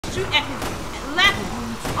shoot at his left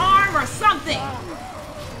arm or something.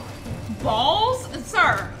 Balls?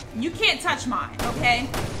 Sir, you can't touch mine, okay?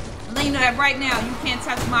 I'm letting you know that right now, you can't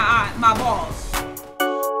touch my balls.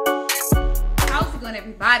 How's it going,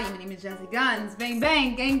 everybody? My name is JazzyGuns. Bang,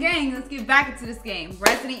 bang, gang, gang. Let's get back into this game.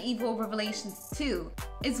 Resident Evil Revelations 2.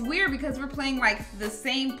 It's weird because we're playing like the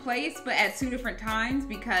same place, but at 2 different times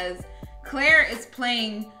because Claire is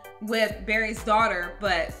playing with Barry's daughter,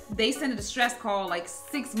 but they sent a distress call like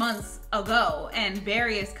 6 months ago, and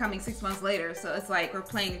Barry is coming 6 months later. So it's like we're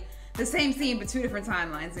playing the same scene but 2 different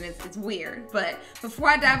timelines, and it's weird. But before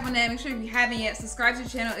I dive on that, make sure if you haven't yet, subscribe to the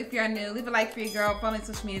channel if you are new, leave a like for your girl, follow me on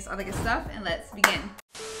social media, all that good stuff, and let's begin.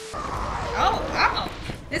 Oh,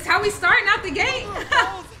 this is how we starting out the game.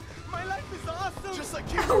 My life is awesome. Just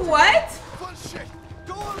like you. What? Fun shit.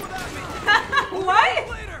 Go on without me. What?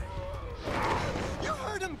 Later. You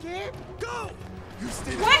heard him, Gabe. Go. You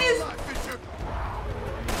stay What is? alive, Fisher.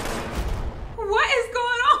 What is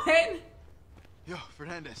going on? Yo,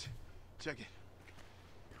 Fernandez, check it.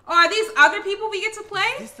 Oh, are these other people we get to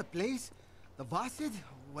play? Is this the place? The Vassid?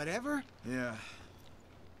 Whatever? Yeah.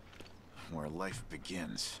 Where life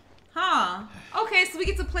begins. Huh. Okay, so we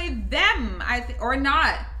get to play them, I think, or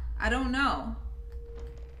not. I don't know.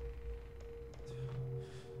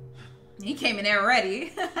 He came in there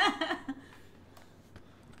ready.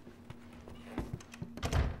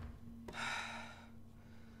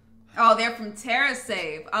 Oh, they're from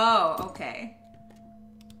TerraSave. Oh, okay.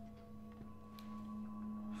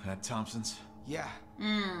 That Thompson's? Yeah.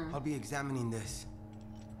 I'll be examining this.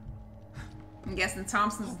 I'm guessing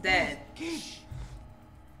Thompson's dead.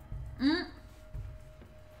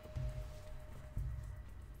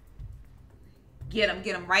 Get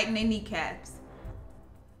him right in their kneecaps.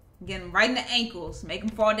 Get him right in the ankles. Make him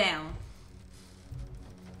fall down.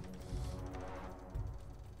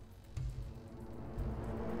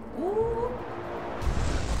 Ooh.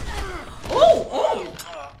 Ooh.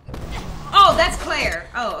 Oh, that's Claire.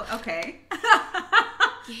 Oh, okay.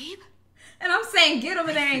 Gabe? And I'm saying get him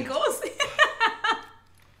in the ankles.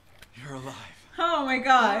 You're alive. Oh my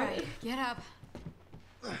God. All right, get up.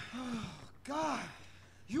 Oh, God.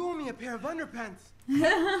 You owe me a pair of underpants.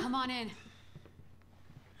 Come on in.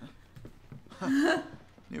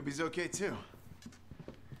 Newbie's okay too.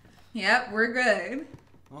 Yep, we're good.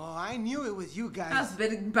 Oh, I knew it was you guys. I was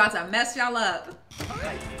about to mess y'all up.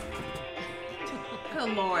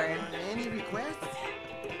 Good Lord. Any requests?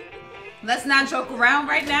 Let's not joke around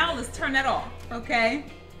right now. Let's turn that off, okay?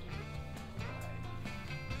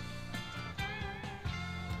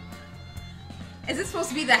 Is this supposed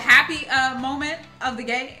to be the happy moment of the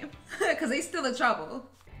game? Because they still in trouble.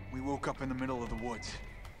 We woke up in the middle of the woods.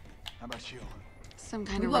 How about you? Some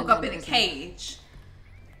kind We of woke up rundown in a prison. cage.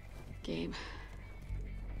 Gabe.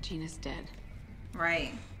 Gina's dead.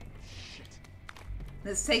 Right. Shit.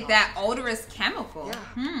 Let's take that odorous chemical.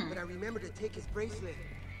 Yeah, but I remember to take his bracelet.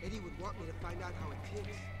 Eddie would want me to find out how it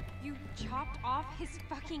ticks. You chopped off his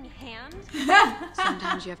fucking hand?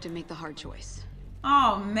 Sometimes you have to make the hard choice.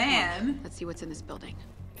 Oh, man. Let's see what's in this building.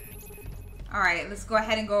 All right, let's go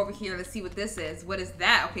ahead and go over here. Let's see what this is. What is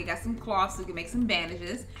that? Okay, got some cloths so we can make some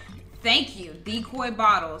bandages. Thank you. Decoy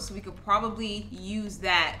bottles. So we could probably use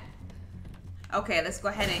that. Okay, let's go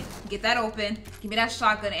ahead and get that open. Give me that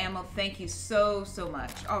shotgun ammo. Thank you so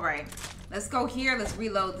much. All right, let's go here. Let's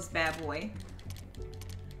reload this bad boy.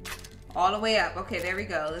 All the way up. Okay, there we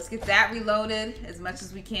go. Let's get that reloaded as much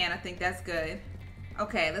as we can. I think that's good.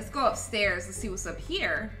 Okay, let's go upstairs. Let's see what's up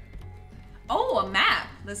here. Oh, a map.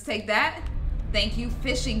 Let's take that. Thank you.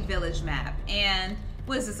 Fishing village map. And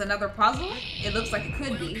what is this, another puzzle? It looks like it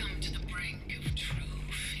could be.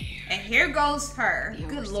 And here goes her.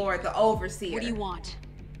 Good Lord, the overseer. What do you want?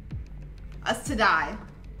 Us to die.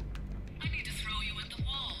 I need to throw you at the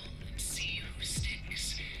wall and see who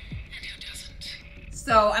sticks and who doesn't.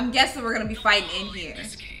 So I'm guessing we're gonna be fighting in here.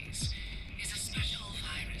 This case is a special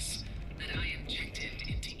virus that I injected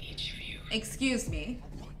into each of you. Excuse me.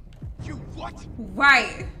 You what?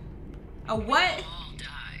 Right. A what? All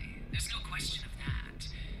die. There's no question of that.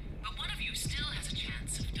 But one of you still has a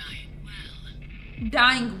chance of dying well.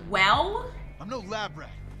 Dying well? I'm no lab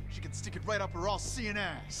rat. She can stick it right up her all seeing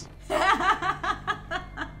ass. But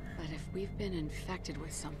if we've been infected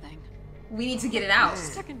with something... We need to get it out.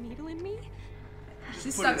 Stuck a needle in me?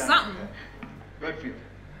 She stuck something. Redfield,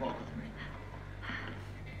 walk with me.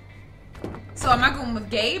 So am I going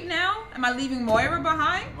with Gabe now? Am I leaving Moira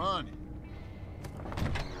behind? Come on.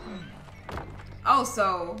 Oh,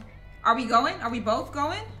 so are we going? Are we both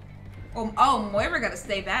going? Oh, Moira gotta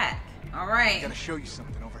stay back. All I right. gotta show you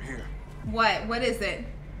something over here. What? What is it?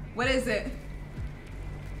 What is it?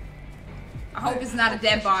 I hope it's not a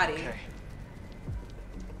dead body. Okay.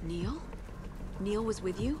 Neil? Neil was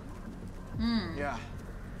with you? Yeah.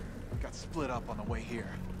 Got split up on the way here.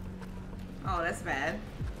 Oh, that's bad.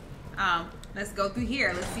 Let's go through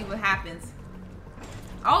here. Let's see what happens.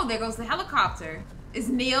 Oh, there goes the helicopter. Is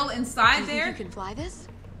Neil inside Do you there? think you can fly this?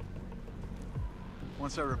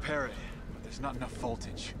 Once I repair it, but there's not enough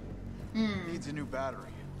voltage. Needs a new battery.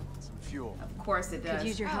 Some fuel. Of course it does. Could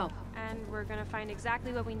use your help. And we're gonna find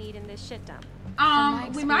exactly what we need in this shit dump. From my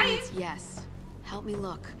We might. experience, yes. Help me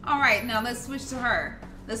look. All right, now let's switch to her.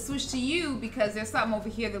 Let's switch to you because there's something over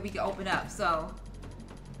here that we can open up. So,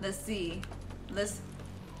 let's see.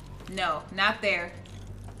 No, not there.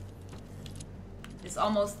 It's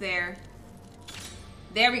almost there.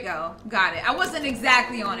 There we go. Got it. I wasn't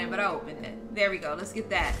exactly on it, but I opened it. There we go. Let's get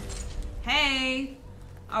that. Hey.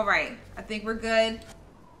 All right. I think we're good.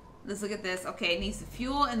 Let's look at this. Okay, it needs the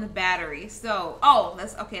fuel and the battery. So,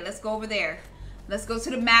 let's go over there. Let's go to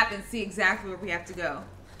the map and see exactly where we have to go.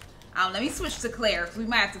 Let me switch to Claire because we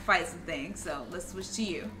might have to fight some things. So, let's switch to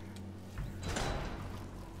you.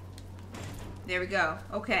 There we go.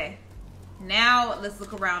 Okay. Now, let's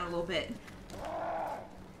look around a little bit.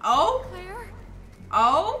 Oh? Claire?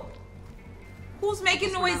 Oh? Who's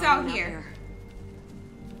making We're noise not out alone here?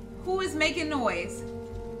 Who is making noise?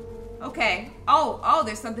 Okay. Oh,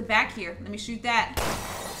 there's something back here. Let me shoot that.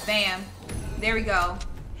 Bam. There we go.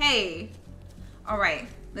 Hey. All right.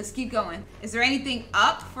 Let's keep going. Is there anything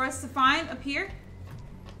up for us to find up here?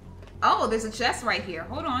 Oh, there's a chest right here.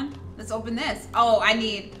 Hold on. Let's open this. Oh, I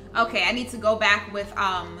need to go back with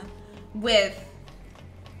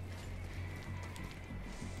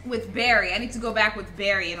Barry. I need to go back with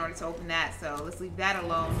Barry in order to open that. So let's leave that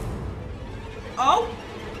alone. Oh.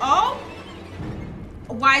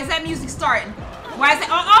 Why is that music starting? Why is it?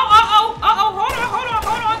 Hold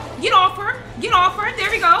on. Get off her. There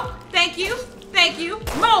we go. Thank you.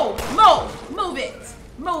 Move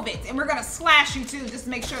it. And we're gonna slash you too, just to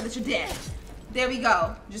make sure that you're dead. There we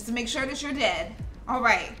go. Just to make sure that you're dead. All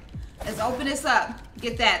right. Let's open this up.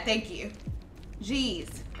 Get that. Thank you. Jeez.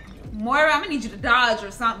 Moira, I'm gonna need you to dodge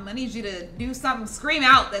or something. I need you to do something. Scream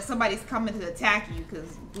out that somebody's coming to attack you,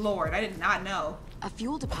 because, Lord, I did not know. A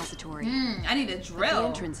fuel depository. I need a But drill. the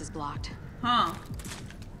entrance is blocked. Huh.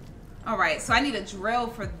 All right, so I need a drill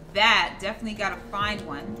for that. Definitely gotta find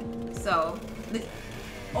one. So,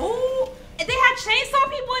 oh, they have chainsaw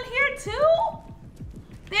people in here too?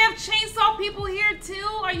 They have chainsaw people here too?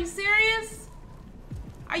 Are you serious?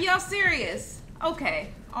 Are y'all serious? Okay,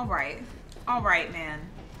 all right, man.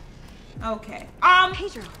 Okay.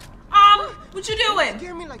 Pedro. What you doing? Don't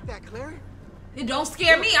scare me like that, Claire. It don't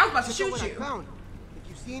scare me. I was about to Check out shoot what I you. found. If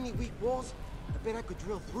you see any weak walls, I bet I could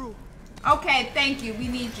drill through. Okay, thank you. We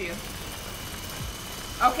need you.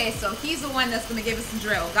 Okay, so he's the one that's gonna give us the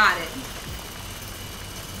drill. Got it.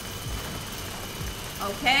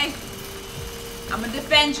 Okay. I'm gonna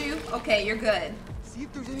defend you. Okay, you're good. See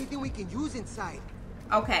if there's anything we can use inside.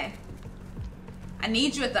 Okay. I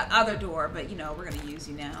need you at the other door, but you know, we're gonna use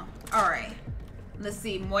you now. Alright. Let's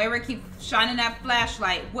see. Moira, keep shining that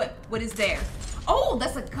flashlight. What is there? Oh,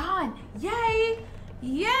 that's a gun. Yay.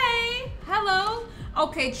 Yay. Hello.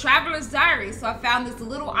 Okay, Traveler's Diary. So I found this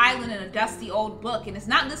little island in a dusty old book, and it's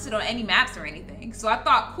not listed on any maps or anything. So I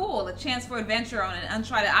thought, cool, a chance for adventure on an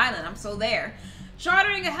uncharted island. I'm so there.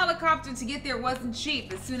 Chartering a helicopter to get there wasn't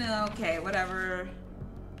cheap. As soon as, okay, whatever.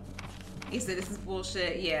 He said this is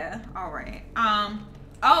bullshit. Yeah, alright.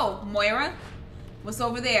 Oh, Moira. What's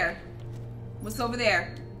over there? What's over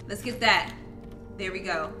there? Let's get that. There we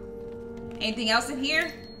go. Anything else in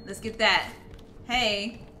here? Let's get that.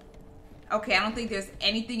 Hey. Okay, I don't think there's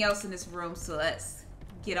anything else in this room, so let's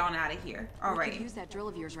get on out of here. All We right. could use that drill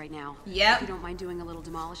of yours right now. Yep. If you don't mind doing a little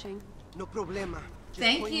demolishing. No problema. Just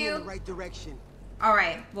Thank point me you. in the right direction. All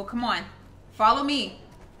right. Well, come on. Follow me.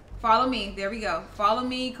 Follow me. There we go. Follow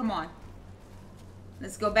me. Come on.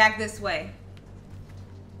 Let's go back this way.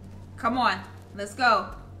 Come on. Let's go.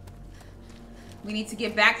 We need to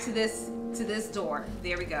get back to this door.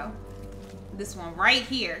 There we go. This one right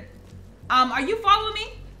here. Are you following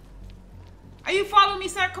me? Are you following me,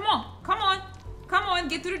 sir? Come on. Come on. Come on.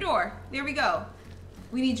 Get through the door. There we go.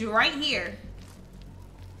 We need you right here.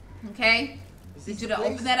 Okay? Need you to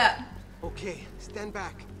open that up. Okay, stand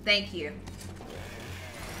back. Thank you.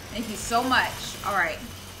 Thank you so much. All right.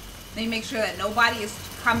 Let me make sure that nobody is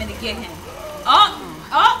coming to get him.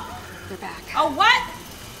 Oh! They're back. Oh, what?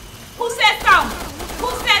 Who said something? Who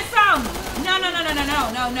said something?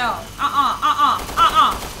 No.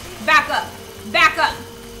 Back up. Back up.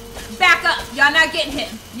 Back up. Y'all not getting him.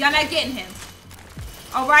 Y'all not getting him.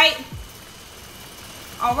 All right?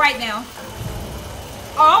 All right now.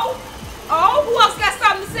 Oh! Oh, who else got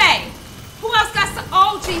something to say? Who else got some?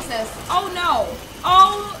 Oh, Jesus. Oh, no.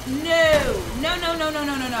 Oh, no. No, no, no, no,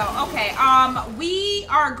 no, no, no. Okay, we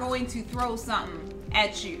are going to throw something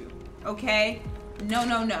at you, okay? No,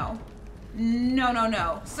 no, no. No, no,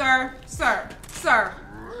 no. Sir, sir, sir.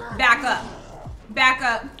 Back up. Back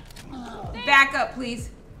up. Back up, please.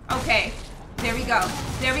 Okay. There we go.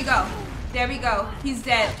 There we go. There we go. He's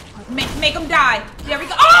dead. Make him die. There we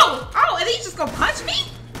go. Oh! Oh, and he's just gonna punch me?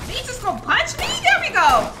 He's just gonna punch me? There we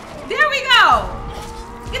go. There we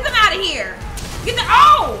go. Get them out of here. Get the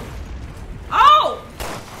oh! Oh!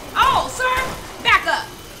 Oh, sir. Back up.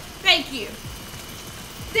 Thank you.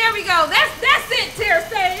 There we go. That's it, Terror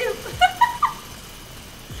Save.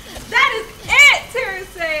 That is it, Terror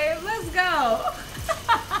Save. Let's go.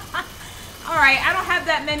 Alright, I don't have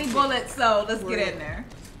that many bullets, so let's get in there.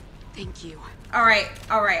 Thank you. Alright,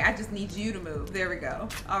 alright. I just need you to move. There we go.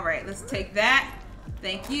 Alright, let's take that.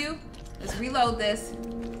 Thank you. Let's reload this.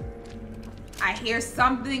 I hear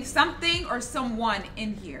something or someone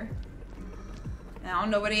in here. I don't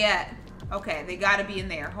know where they at. Okay, they gotta be in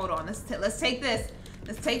there. Hold on. Let's take this.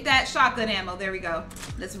 Let's take that shotgun ammo. There we go.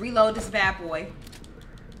 Let's reload this bad boy.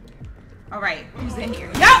 Alright, who's in here?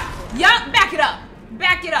 Yup! Yup! Back it up!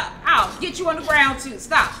 Back it up! I'll get you on the ground too.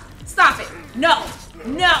 Stop! Stop it! No!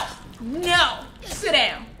 No! No! Sit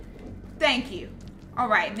down. Thank you.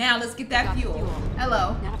 Alright, now let's get that fuel.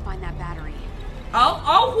 Hello. Now to find that battery.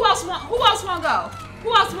 Oh, who else wanna go?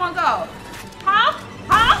 Who else wanna go? Huh?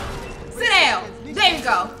 Huh? Sit down. There we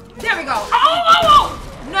go. There we go. Oh!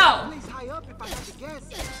 No! Place high up if I had to guess,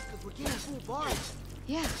 because we're getting full bars.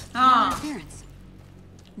 Yeah. Ah. No interference.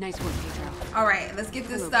 Nice work, Pedro. Alright, let's get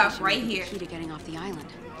this stuff right here. Key to getting off the island.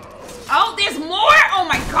 Oh, there's more? Oh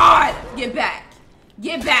my god! Get back.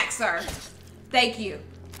 Get back, sir. Thank you.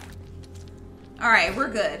 Alright, we're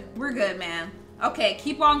good. We're good, man. Okay,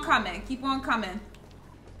 keep on coming. Keep on coming.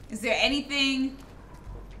 Is there anything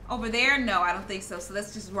over there? No, I don't think so. So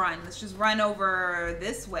let's just run. Let's just run over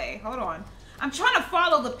this way. Hold on. I'm trying to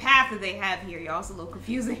follow the path that they have here, y'all. It's a little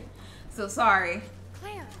confusing. So sorry.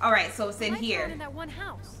 Claire. Alright, so it's in here. In that one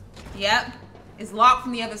house. Yep. It's locked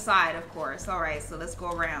from the other side, of course. Alright, so let's go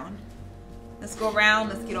around. Let's go around.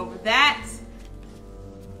 Let's get over that.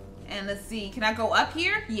 And let's see. Can I go up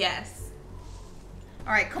here? Yes.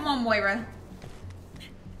 Alright, come on, Moira.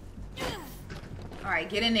 Alright,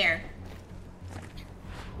 get in there.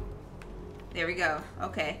 There we go.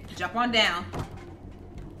 Okay, jump on down.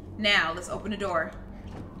 Now, let's open the door.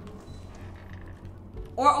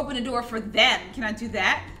 Or open the door for them. Can I do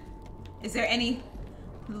that? Is there any...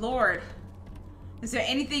 Lord. Is there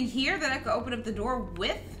anything here that I could open up the door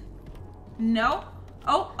with? No?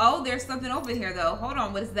 Oh, there's something over here, though. Hold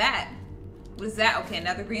on, what is that? What is that? Okay,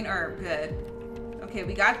 another green herb. Good. Okay,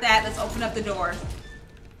 we got that. Let's open up the door.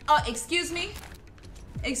 Excuse me?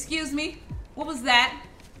 Excuse me? What was that?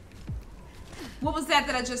 What was that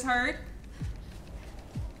I just heard?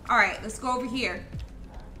 Alright, let's go over here.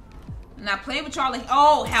 I'm not playing with y'all like,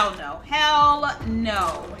 oh, hell no. Hell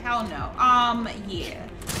no. Hell no. Yeah.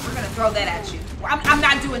 We're gonna throw that at you. I'm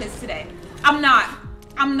not doing this today. I'm not.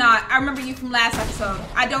 I remember you from last episode.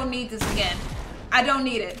 I don't need this again. I don't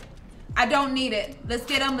need it. I don't need it. Let's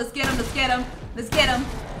get him. Let's get him. Let's get him. Let's get him.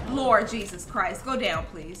 Lord Jesus Christ. Go down,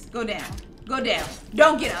 please. Go down. Go down.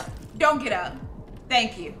 Don't get up. Don't get up.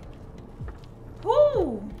 Thank you.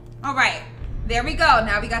 Whoo. All right. There we go.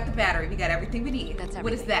 Now we got the battery. We got everything we need. That's everything.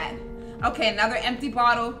 What is that? Okay, another empty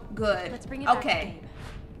bottle. Good. Let's bring it back. Okay.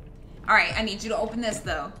 All right, I need you to open this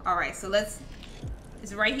though. All right, so let's.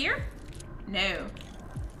 Is it right here? No.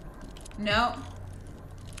 No.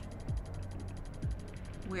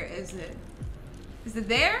 Where is it? Is it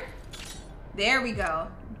there? There we go.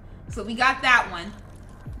 So we got that one.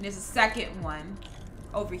 And there's a second one.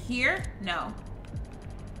 Over here? No.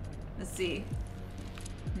 Let's see.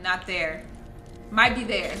 Not there. Might be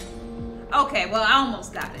there. Okay, well, I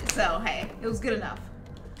almost got it. So, hey, it was good enough.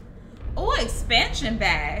 Oh, expansion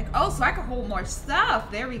bag. Oh, so I can hold more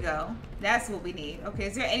stuff. There we go. That's what we need. Okay,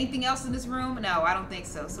 is there anything else in this room? No, I don't think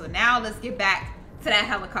so. So now let's get back to that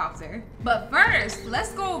helicopter. But first,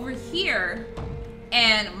 let's go over here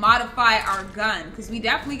and modify our gun, because we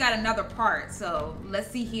definitely got another part. So let's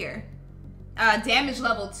see here. Damage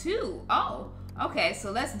level 2. Oh, okay.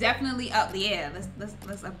 So let's definitely up. Yeah,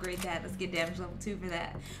 let's upgrade that. Let's get damage level 2 for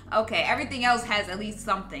that. Okay, everything else has at least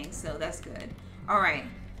something, so that's good. All right.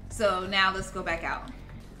 So now let's go back out.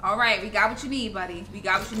 All right, we got what you need, buddy. We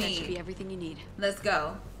got what you That need. should be everything you need. Let's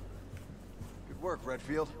go. Good work,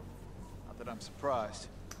 Redfield. Not that I'm surprised.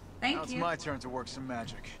 Thank Now it's you. my turn to work some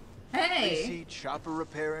magic. Hey. AC chopper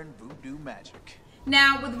repairing voodoo magic.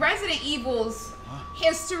 Now, with Resident Evil's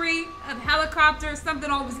history of helicopters, something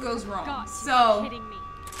always goes wrong. God, So, you're kidding me.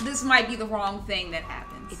 this might be the wrong thing that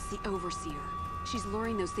happens. It's the Overseer. She's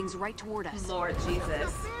luring those things right toward us. Lord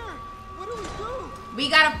Jesus. Fair. What do we do? We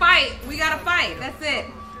gotta fight. We gotta fight. That's it.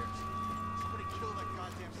 Somebody kill that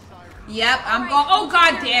goddamn siren. Yep, I'm going. Oh,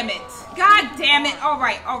 God damn it. God damn it. All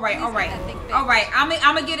right. I'm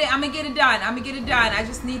gonna get it. I'm gonna get it done. I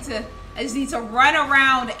just need to run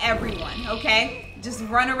around everyone, okay? Just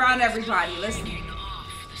run around everybody. Listen.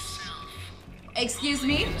 Excuse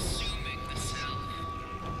me?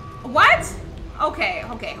 What? Okay,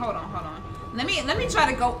 hold on. Let me try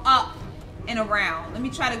to go up and around.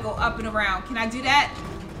 Can I do that?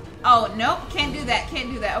 Oh, nope, can't do that.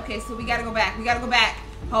 Okay, so we gotta go back.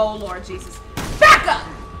 Oh, Lord Jesus. Back up!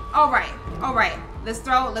 Alright. Let's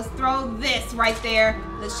throw this right there.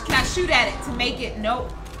 Can I shoot at it to make it?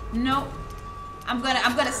 Nope. I'm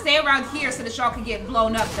gonna stay around here so that y'all can get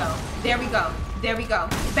blown up though. There we go.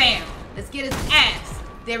 Bam. Let's get his ass.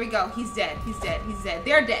 There we go. He's dead.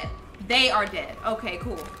 They're dead. They are dead. Okay,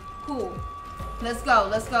 cool. Let's go.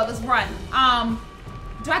 Let's run.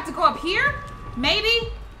 Do I have to go up here?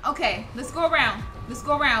 Maybe? Okay, let's go around. Let's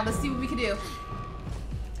see what we can do.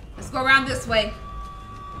 Let's go around this way.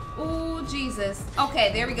 Oh, Jesus.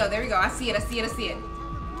 Okay, there we go. I see it.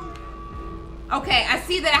 Okay, I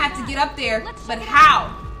see that I have to get up there, but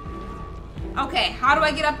how? Okay, how do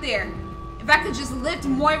I get up there? If I could just lift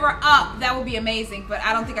Moira up, that would be amazing, but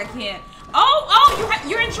I don't think I can. Oh,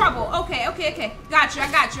 you're in trouble. Okay. Got you. I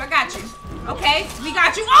got you. Okay, we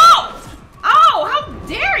got you. Oh, how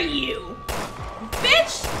dare you,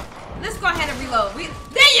 bitch? Let's go ahead and reload.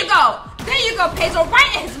 There you go, Pedro.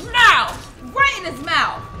 Right in his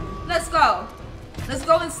mouth. Let's go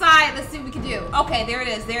inside. Let's see what we can do. Okay, there it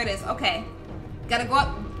is. Okay, gotta go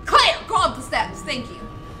up. Claire, go up the steps. Thank you.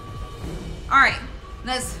 All right,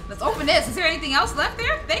 let's open this. Is there anything else left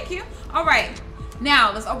there? Thank you. All right,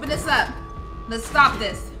 now let's open this up. Let's stop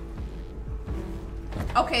this.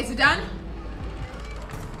 Okay, so done.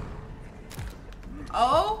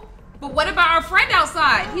 Oh, but what about our friend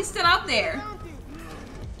outside? He's still out there.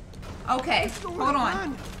 Okay, hold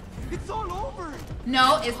on. It's all over.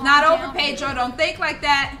 No, it's not over, Pedro. Don't think like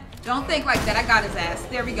that. I got his ass.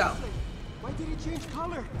 There we go. Why did it change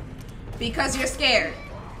color? Because you're scared.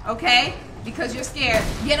 Okay? Because you're scared.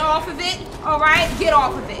 Get off of it. All right? Get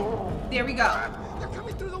off of it. There we go. They're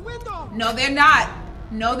coming through the window. No, they're not.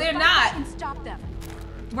 I can stop them.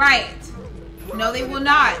 Right. No, they will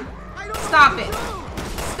not. Stop it.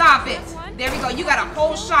 There we go. You got a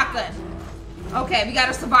whole shotgun. Okay, we got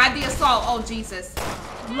to survive the assault. Oh, Jesus.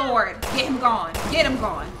 Lord, get him gone.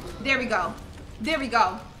 There we go.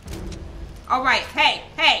 All right. Hey,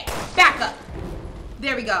 back up.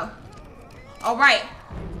 There we go. All right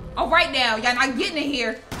now. Y'all not getting in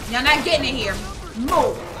here.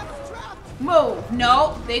 Move.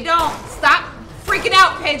 No, they don't. Stop freaking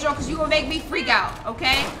out, Pedro, because you're going to make me freak out,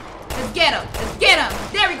 okay? Let's get him.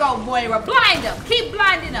 There we go, Moira. Blind him. Keep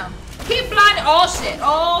blinding him. Oh, shit.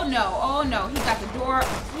 Oh, no. He got the door.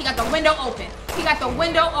 He got the window open.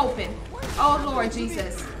 Oh, Lord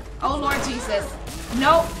Jesus.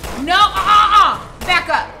 No. Back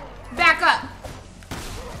up.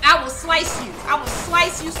 I will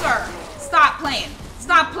slice you, sir. Stop playing.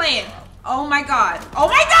 Oh, my God,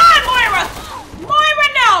 Moira.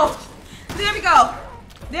 No. There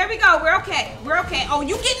we go. We're okay. Oh,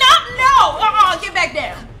 you getting up? No. Get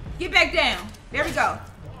back down. There we go.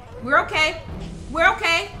 We're okay.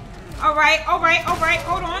 All right.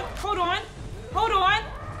 Hold on.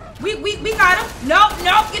 We got him. Nope.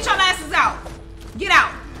 Get your asses out. Get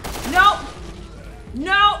out.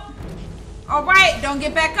 Nope. All right. Don't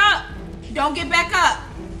get back up.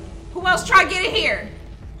 Who else try to get in here?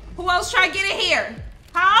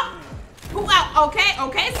 Huh? Who else?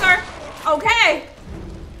 Okay, sir. Okay.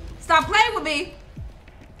 Stop playing with me.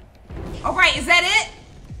 All right. Is that it?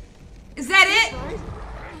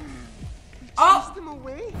 Oh. Them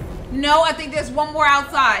away? No, I think there's one more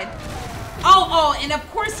outside. Oh, and of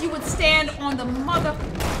course you would stand on the mother...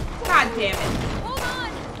 God damn it.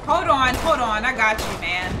 Hold on. I got you,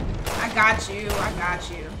 man. I got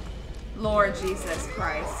you. Lord Jesus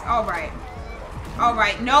Christ. All right.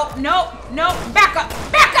 Nope. Back up.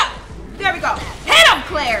 There we go. Hit him,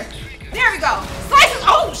 Claire. There we go. Slices.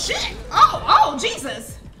 Oh, shit. Oh,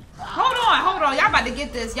 Jesus. Hold on. Y'all about to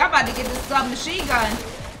get this submachine gun.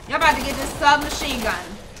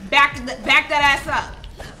 Back that ass up.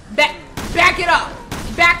 Back it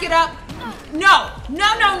up. No. No.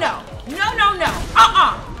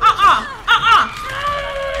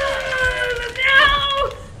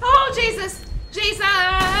 Oh, Jesus.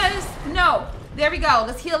 No. There we go.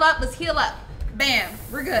 Let's heal up. Let's heal up. Bam.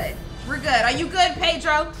 We're good. We're good. Are you good,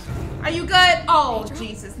 Pedro? Are you good? Oh, Pedro?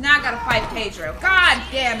 Jesus. Now I gotta fight Pedro. God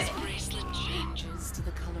damn it.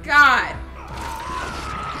 God.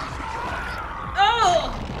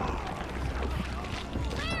 Oh.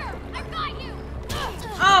 Claire, I've got you.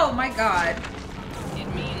 Oh my God. It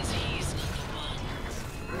means he's not the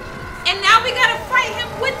one. And now we gotta fight him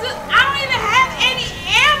with the. I don't even have any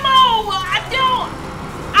ammo.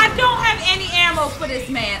 I don't have any ammo for this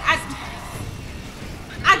man.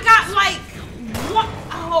 I got like what?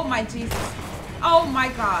 Oh my Jesus. Oh my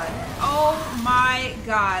God. Oh my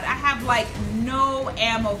God. I have like no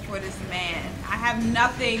ammo for this man. I have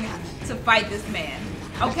nothing to fight this man.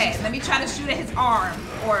 Okay, let me try to shoot at his arm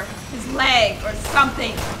or his leg or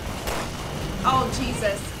something. Oh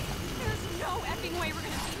Jesus. There's no effing way we're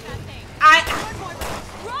gonna beat that thing.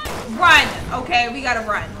 Run. Okay, we gotta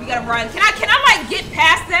run. We gotta run. Can I like get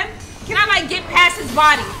past them? Can I like get past his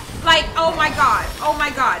body? Like, oh my God. Oh my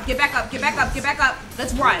God. Get back up. Get back up. Get back up.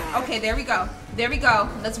 Let's run. Okay, there we go. There we go.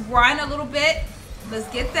 Let's run a little bit. Let's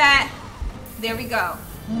get that. There we go.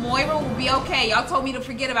 Moira will be okay. Y'all told me to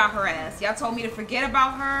forget about her ass. Y'all told me to forget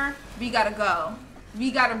about her. We gotta go.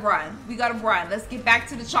 We gotta run. We gotta run. Let's get back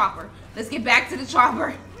to the chopper. Let's get back to the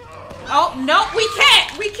chopper. Oh, no, we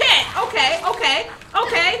can't. We can't. Okay, okay,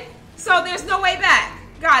 okay. So there's no way back.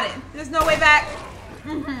 Got it. There's no way back.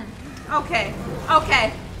 Okay,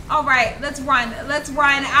 okay. All right, let's run. Let's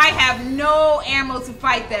run. I have no ammo to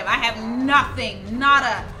fight them. I have nothing. Not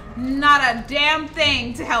a damn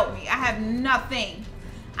thing to help me. I have nothing.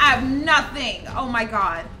 I have nothing. Oh my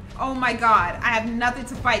God. Oh my God. I have nothing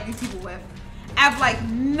to fight these people with. I have like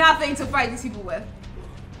nothing to fight these people with.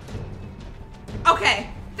 Okay.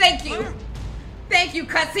 Thank you. Thank you.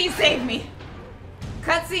 Cutscene saved me.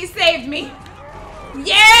 Cutscene saved me.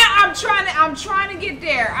 Yeah, I'm trying to get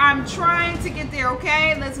there. I'm trying to get there,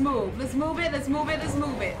 okay? Let's move. Let's move it. Let's move it. Let's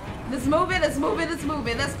move it. Let's move it. Let's move it. Let's move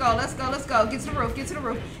it. Let's go. Let's go. Let's go. Get to the roof. Get to the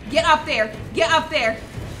roof. Get up there. Get up there.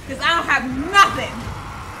 Because I don't have nothing.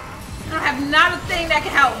 I don't have not a thing that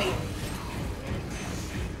can help me.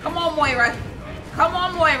 Come on, Moira. Come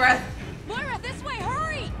on, Moira. Moira, this way,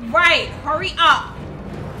 hurry! Right. Hurry up.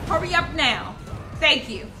 Hurry up now. Thank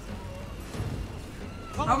you.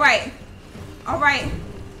 All right. All right.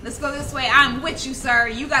 Let's go this way. I'm with you, sir.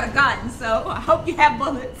 You got a gun, so I hope you have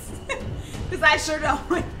bullets. Because I sure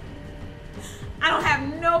don't. I don't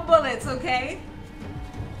have no bullets, okay?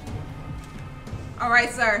 All right,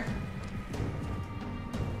 sir.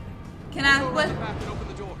 Can I? What?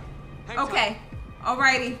 Okay. All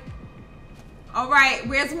righty. All right.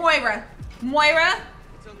 Where's Moira? Moira?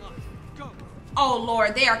 Oh,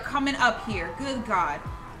 Lord. They are coming up here. Good God.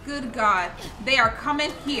 Good God. They are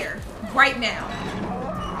coming here right now.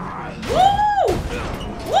 Woo!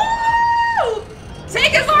 Woo!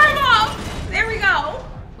 Take his arm off. There we go.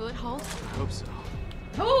 Will it hold? I hope so.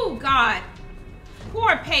 Oh, God.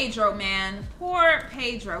 Poor Pedro, man. Poor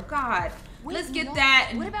Pedro. God. Wait, Let's get no. that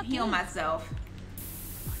and What about heal me? myself.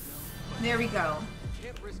 There we go.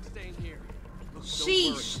 Can't risk staying here. Look,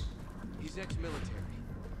 Sheesh. he's ex-military.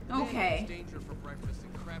 Okay. Danger for breakfast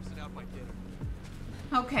and craps it out by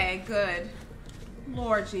dinner. Okay, good.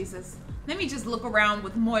 Lord Jesus. Let me just look around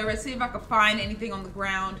with Moira, see if I can find anything on the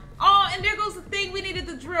ground. Oh, and there goes the thing we needed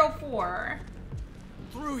the drill for.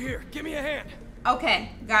 Through here. Give me a hand.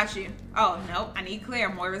 Okay, got you. Oh, nope, I need Claire.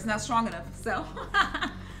 Moira's not strong enough, so.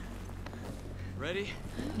 Ready?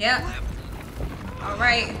 Yep. All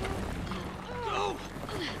right. Go.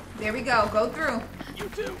 There we go. Go through. You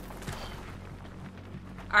too.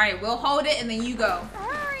 All right, we'll hold it and then you go.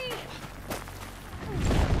 Hurry!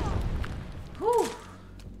 Whew.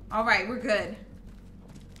 All right, we're good.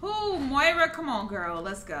 Whew, Moira, come on, girl.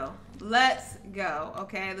 Let's go. Let's go.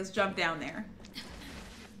 Okay, let's jump down there.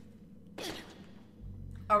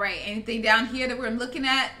 All right, anything down here that we're looking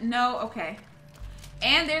at? No? Okay.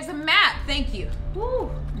 And there's a map. Thank you. Whew.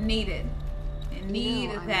 Needed. And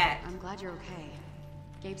needed that. I'm glad you're okay.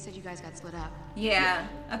 Gabe said you guys got split up. Yeah,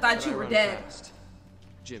 I thought you were dead.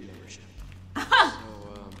 Gym membership.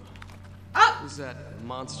 Oh, Who's that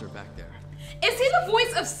monster back there? is he the voice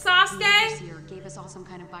of The Sasuke? overseer gave us all some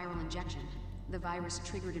kind of viral injection. The virus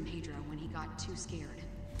triggered in Pedro when he got too scared.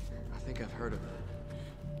 I think I've heard of it.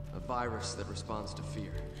 A virus that responds to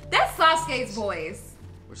fear. That's Sasuke's voice.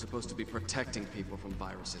 We're supposed to be protecting people from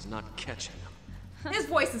viruses, not catching them. His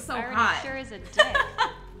voice is so Byron hot. sure is a dick.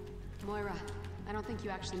 Moira, I don't think you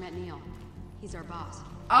actually met Neil. He's our boss.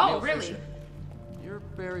 Oh, Neil really? Fisher. You're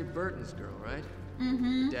Barry Burton's girl, right?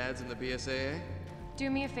 Mm-hmm. Dad's in the BSAA? Do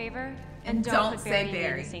me a favor And and don't don't put say Barry and me in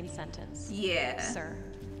Barry. the same sentence. Yeah. Sir.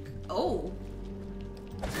 Oh.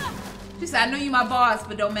 She said, I know you my boss,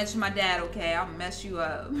 but don't mention my dad, okay? I'll mess you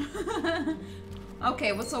up.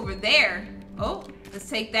 Okay, what's over there? Oh, let's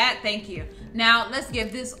take that. Thank you. Now, let's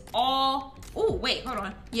give this all... Oh, wait, hold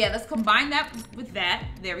on. Yeah, let's combine that with that.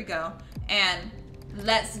 There we go. And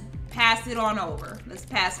let's pass it on over. Let's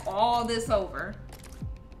pass all this over.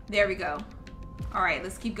 There we go. All right,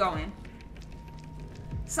 let's keep going.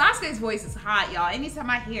 Sasuke's voice is hot, y'all.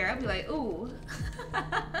 Anytime I hear it, I'll be like, ooh.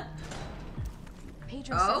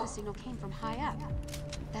 Pedro said the signal came from high up.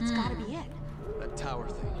 That's gotta be it. That tower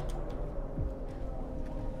thing.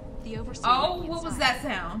 The overseer. Oh, what was that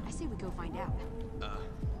sound? I say we go find out.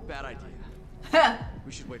 Bad idea.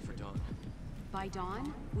 We should wait for dawn. By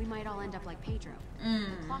dawn, we might all end up like Pedro.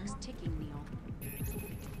 The clock's ticking, Neil.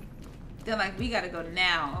 They're like, we gotta go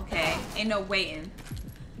now, okay? Ain't no waiting.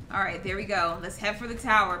 All right, there we go. Let's head for the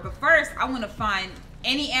tower. But first, I want to find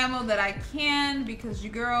any ammo that I can because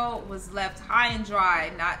your girl was left high and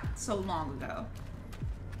dry not so long ago.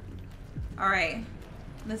 All right,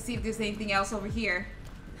 let's see if there's anything else over here.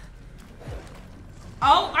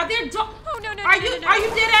 Oh, are there? Oh no! Are you dead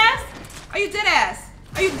ass? Are you dead ass?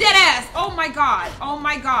 Are you dead ass? Oh my god! Oh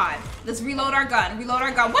my god! Let's reload our gun. Reload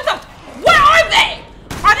our gun. What the? What are they?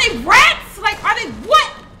 Are they rats? Like, are they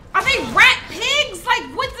what? Are they rat pigs?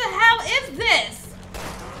 Like, what the hell is this?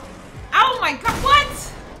 Oh my god! What?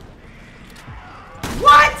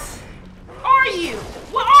 What are you?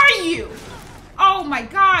 What are you? Oh my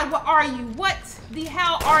god! What are you? What the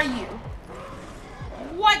hell are you?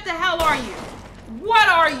 What the hell are you? What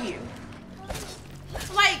are you?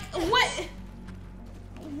 Like, what?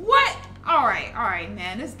 What? Alright,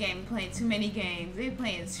 man. This game playing too many games. They're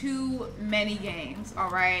playing too many games,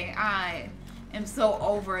 alright? I am so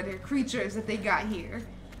over the creatures that they got here.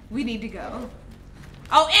 We need to go.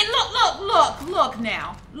 Oh, and look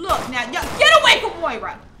now. Look now. Get away from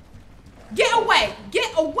Moira. Get away.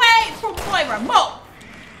 Get away from Moira. Mo.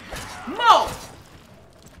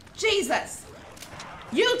 Jesus.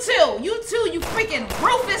 You too, you freaking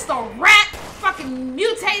Rufus the rat, fucking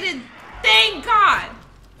mutated thing, God.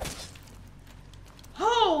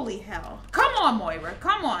 Holy hell. Come on, Moira,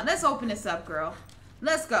 come on. Let's open this up, girl.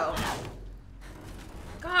 Let's go.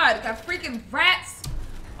 God, got freaking rats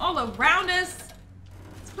all around us.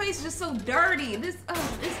 This place is just so dirty. This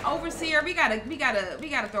overseer, we gotta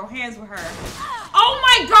throw hands with her. Oh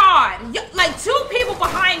my God! Like 2 people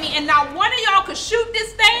behind me, and not one of y'all could shoot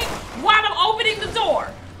this thing while I'm opening the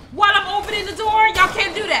door. While I'm opening the door, y'all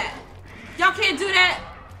can't do that. Y'all can't do that.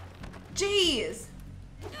 Jeez.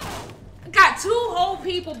 Got 2 whole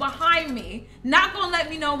people behind me, not gonna let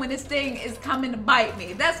me know when this thing is coming to bite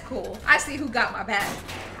me. That's cool. I see who got my back.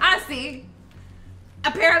 I see.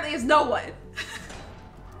 Apparently, it's no one.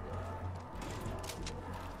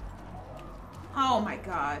 Oh my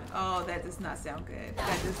God. Oh, that does not sound good.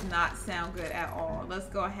 That does not sound good at all. Let's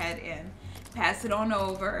go ahead and pass it on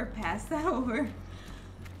over. Pass that over.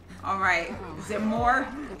 All right. Is there more?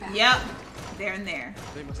 Yep. They're in there.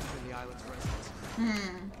 They must have been the island's residents.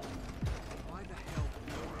 Why the hell would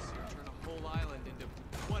the overseer turn a whole island into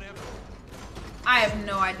whatever? I have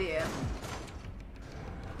no idea.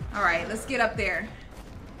 All right. Let's get up there.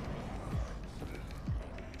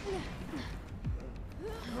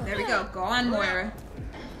 There we go. Go on, Moira.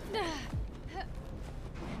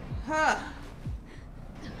 Huh.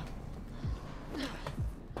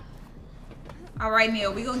 All right,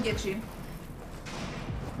 Neil. We gonna get you.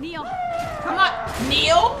 Neil. Come on,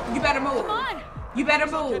 Neil. You better move. Come on. You better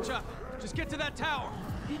Catch move. up. Just get to that tower.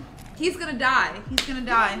 He's gonna die. He's gonna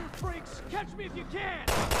die. Freaks, catch me if you can.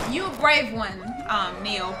 You a brave one,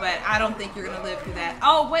 Neil, but I don't think you're gonna live through that.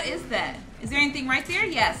 Oh, what is that? Is there anything right there?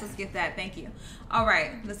 Yes, let's get that. Thank you. All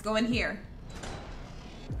right, let's go in here.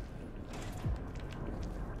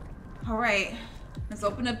 All right, let's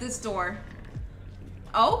open up this door.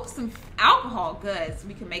 Oh, some alcohol. Good. So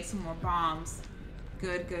we can make some more bombs.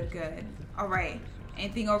 Good, good, good. All right.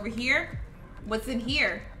 Anything over here? What's in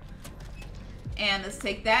here? And let's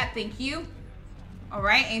take that. Thank you. All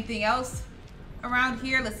right. Anything else around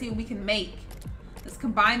here? Let's see what we can make. Let's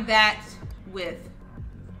combine that with...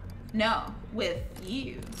 No, with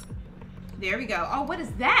you. There we go. Oh, what is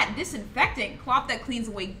that? Disinfectant. Cloth that cleans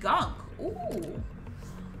away gunk. Ooh.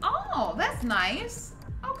 Oh, that's nice.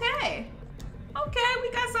 Okay. Okay,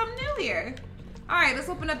 we got something new here. All right, let's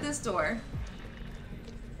open up this door.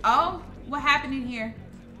 Oh, what happened in here?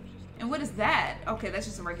 And what is that? Okay, that's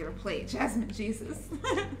just a regular plate. Jasmine, Jesus.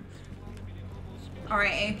 All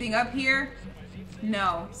right, anything up here?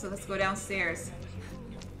 No, so let's go downstairs.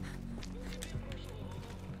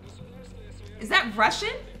 Is that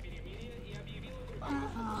Russian?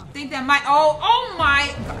 I think that might, oh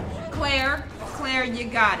my God. Claire, you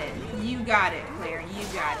got it. You got it, Claire. You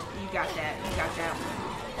got it. You got that. You got that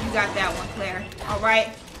one. You got that one, Claire. All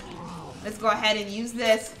right. Let's go ahead and use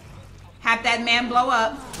this. Have that man blow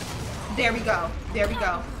up. There we go. There we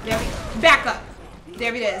go. There we go. Back up.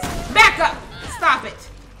 There it is. Back up. Stop it.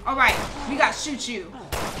 All right. We got shoot you.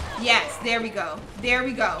 Yes. There we go. There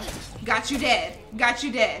we go. Got you dead. Got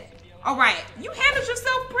you dead. All right. You handled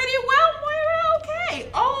yourself pretty well, Moira. Okay.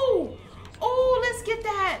 Oh. Oh, let's get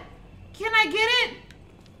that. Can I get it?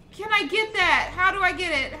 Can I get that? How do I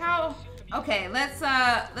get it? How? Okay, let's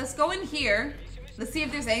go in here. Let's see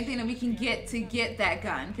if there's anything that we can get to get that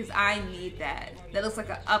gun, because I need that. That looks like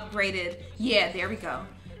an upgraded. Yeah, there we go.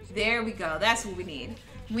 There we go. That's what we need.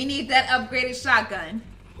 We need that upgraded shotgun.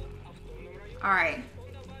 All right.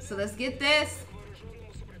 So let's get this.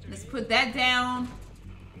 Let's put that down.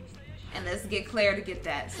 And let's get Claire to get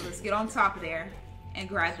that. So let's get on top of there and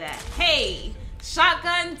grab that. Hey,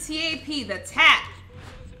 shotgun TAP, the tap.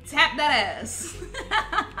 Tap that ass.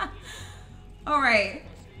 All right.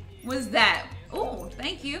 What's that? Oh,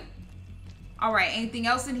 thank you. All right. Anything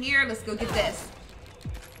else in here? Let's go get this.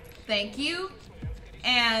 Thank you.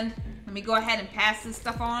 And let me go ahead and pass this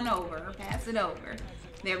stuff on over. Pass it over.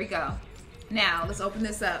 There we go. Now, let's open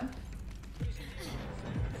this up.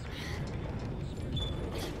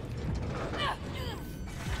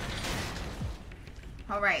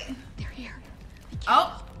 All right. They're here.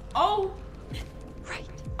 Oh. Oh. Right.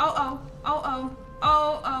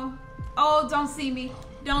 Oh, don't see me.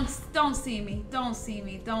 Don't see me. Don't see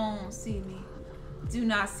me. Don't see me. Do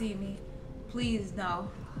not see me. Please no.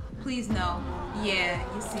 Please no. Yeah,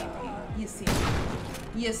 you see me. You see me.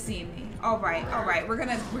 You see me. All right. We're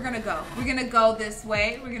gonna go. We're gonna go this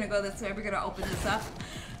way. We're gonna go this way. We're gonna open this up.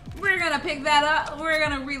 We're gonna pick that up. We're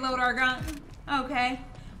gonna reload our gun. Okay.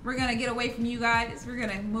 We're gonna get away from you guys. We're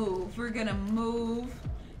gonna move. We're gonna move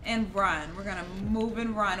and run. We're gonna move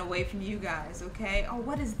and run away from you guys, okay? Oh,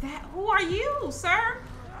 what is that? Who are you, sir?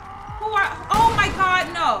 Oh my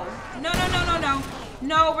God, no.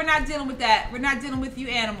 No, we're not dealing with that. We're not dealing with you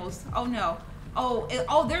animals. Oh no.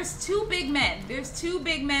 Oh, there's two big men. There's two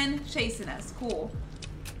big men chasing us. Cool.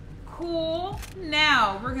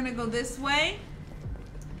 Now, we're gonna go this way.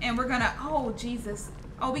 And we're gonna, oh Jesus.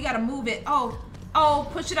 Oh, we gotta move it. Oh,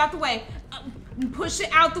 push it out the way. Push it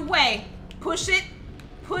out the way. Push it.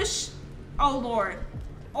 Push. Oh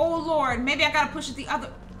Lord. Maybe I gotta push it the other.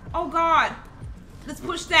 Oh God. Let's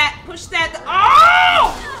push that. Push that.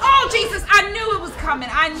 Oh Jesus. I knew it was coming.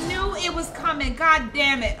 I knew it was coming. God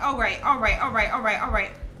damn it. All right.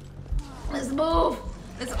 Let's move.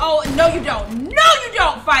 No you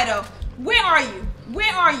don't, Fido. Where are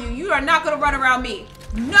you? You are not gonna run around me.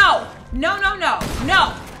 No.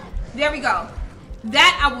 There we go.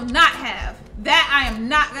 That I will not have. That I am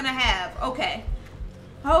not gonna have. Okay,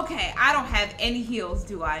 I don't have any heals,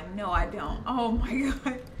 do I? No, I don't. Oh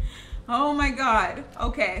my God.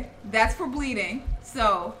 Okay, that's for bleeding.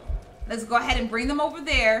 So, let's go ahead and bring them over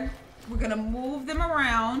there. We're gonna move them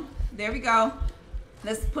around. There we go.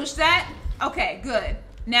 Let's push that. Okay, good.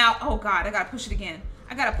 Now, oh God, I gotta push it again.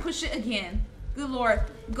 Good Lord.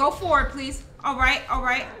 Go forward, please. All right.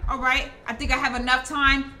 I think I have enough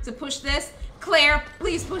time to push this. Claire,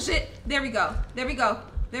 please push it. There we go.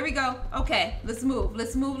 Okay, let's move.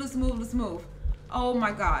 Oh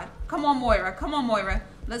my God. Come on, Moira.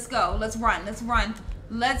 Let's go. Let's run.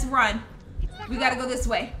 We gotta go this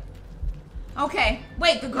way. Okay.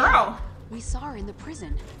 Wait, the girl. We saw her in the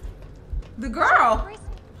prison. The girl.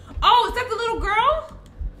 Oh, is that the little girl?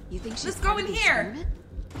 You think she's Let's go in here. Experiment?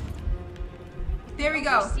 There we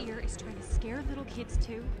go. Overseer is trying to scare little kids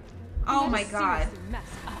too. Oh my God. Messed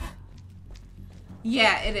up.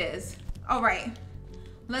 Yeah, it is. All right.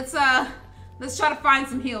 Let's try to find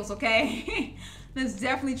some heals, okay? Let's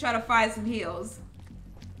definitely try to find some heals.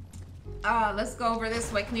 Let's go over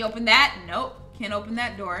this way. Can we open that? Nope. Can't open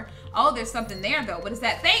that door. Oh, there's something there though. What is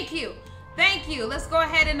that? Thank you. Let's go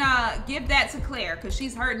ahead and give that to Claire because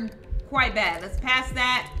she's hurting quite bad. Let's pass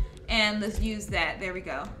that and let's use that. There we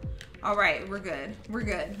go. All right, we're good.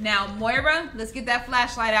 Now, Moira, let's get that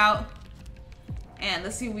flashlight out and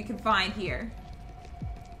let's see what we can find here.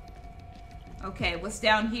 Okay, what's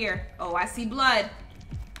down here? Oh, I see blood.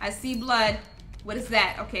 What is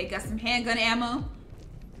that? Okay, got some handgun ammo.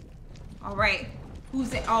 All right.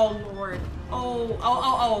 Who's it? Oh, Lord.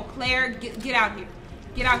 Oh, Claire, get out here.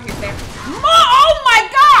 Get out here, Claire. Oh, my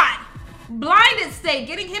God! Blinded state.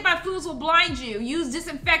 Getting hit by fools will blind you. Use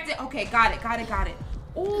disinfectant. Okay, got it.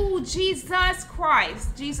 Oh, Jesus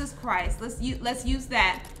Christ. Let's use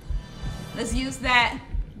that.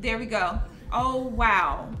 There we go. Oh,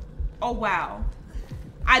 wow.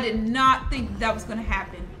 I did not think that was gonna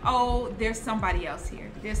happen. Oh, there's somebody else here.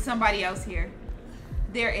 There's somebody else here.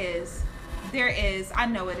 There is. There is. I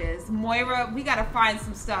know it is. Moira, we gotta find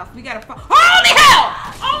some stuff. We gotta find. Holy hell!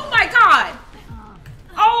 Oh my god!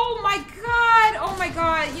 Oh my god! Oh my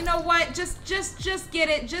god! You know what? Just get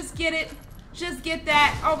it. Just get it. Just get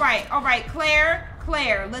that. All right. All right. Claire,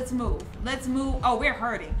 let's move. Let's move. Oh, we're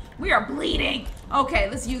hurting. We are bleeding. Okay,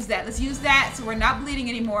 let's use that. Let's use that so we're not bleeding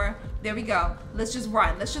anymore. There we go. Let's just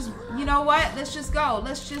run. Let's just, you know what? Let's just go.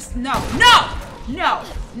 Let's just, no. We're not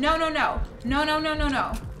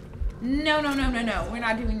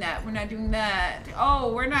doing that. We're not doing that.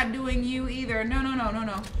 Oh, we're not doing you either. No.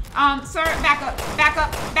 Sir, back up,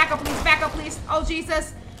 please.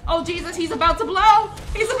 Oh, Jesus, he's about to blow.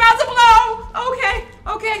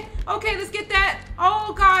 Okay, let's get that.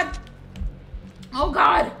 Oh,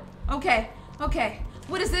 God. Okay.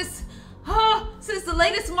 What is this? Since the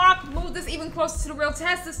latest mock moved us even closer to the real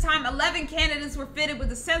test, this time 11 candidates were fitted with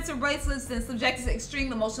the sensor bracelets and subjected to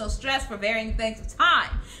extreme emotional stress for varying lengths of time.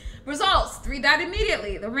 Results: 3 died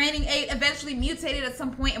immediately. The remaining 8 eventually mutated at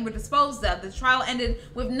some point and were disposed of. The trial ended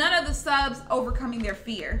with none of the subs overcoming their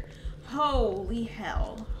fear. Holy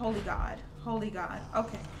hell. Holy God.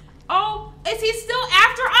 Okay. Oh, is he still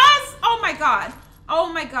after us? Oh my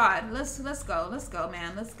God. Let's go,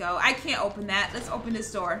 man. Let's go. I can't open that. Let's open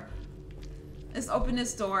this door.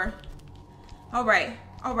 All right.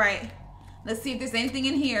 Let's see if there's anything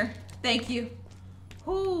in here. Thank you.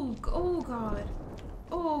 Oh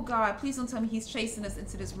God. Please don't tell me he's chasing us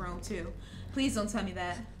into this room too. Please don't tell me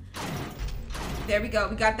that. There we go.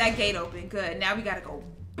 We got that gate open. Good. Now we gotta go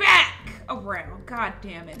back around. God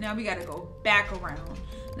damn it. Now we gotta go back around.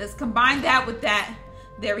 Let's combine that with that.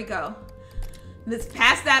 There we go. Let's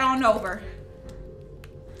pass that on over.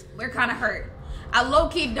 We're kind of hurt. I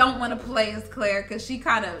low-key don't want to play as Claire because she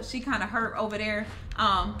kind of hurt over there.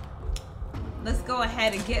 Let's go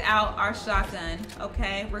ahead and get out our shotgun.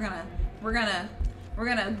 Okay, we're gonna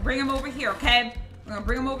bring him over here. Okay, we're gonna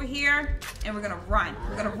bring him over here and we're gonna run.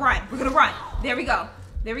 There we go.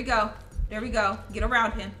 Get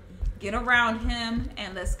around him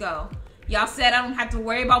and let's go. Y'all said I don't have to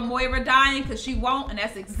worry about Moira dying because she won't, and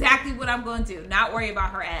that's exactly what I'm going to do. Not worry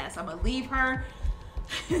about her ass. I'm going to leave her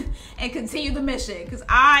and continue the mission because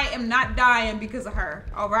I am not dying because of her.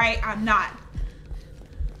 All right? I'm not.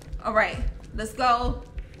 All right. Let's go.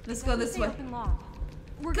 Let's go this way.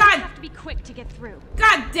 We're going to have to be quick to get through.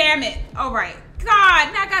 God damn it. All right.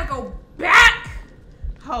 God, now I got to go back.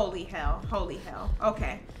 Holy hell.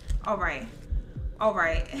 Okay. All right.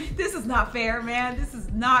 This is not fair, man. This is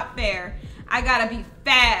not fair. I gotta be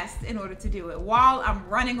fast in order to do it while I'm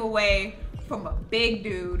running away from a big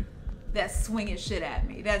dude that's swinging shit at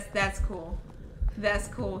me. That's cool.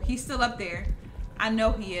 He's still up there. I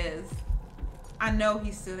know he is. I know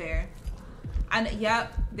he's still there.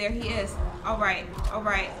 Yep, there he is. All right,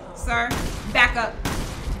 sir. Back up.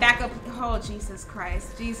 Oh, Jesus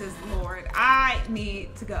Christ. Jesus Lord. I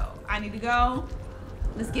need to go.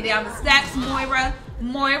 Let's get down the steps, Moira.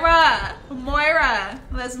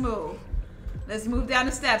 Let's move. Let's move down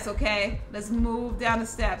the steps, okay?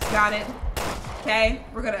 Got it. Okay?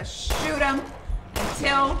 We're gonna shoot him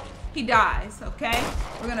until he dies, okay?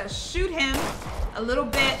 We're gonna shoot him a little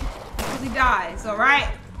bit until he dies, all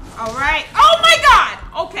right? Oh my God!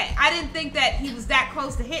 Okay, I didn't think that he was that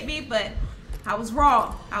close to hit me, but I was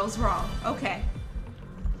wrong. Okay.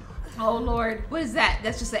 Oh Lord, what is that?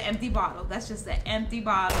 That's just an empty bottle.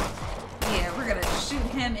 Yeah, we're gonna shoot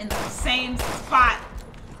him in the same spot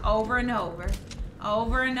over and over.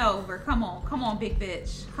 Come on, big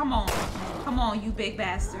bitch. Come on, you big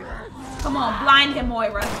bastard. Come on, blind him,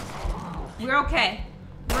 Moira. We're okay.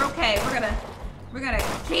 We're gonna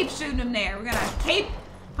keep shooting him there.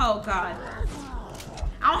 Oh God.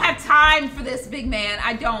 I don't have time for this, big man.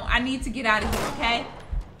 I need to get out of here, okay?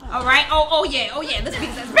 All right. Oh yeah. Let's beat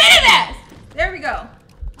his ass. There we go.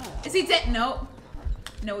 Is he dead? No,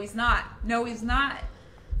 he's not. No, he is not.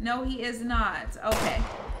 Okay.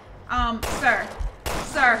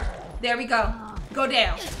 Sir. There we go. Go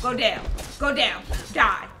down.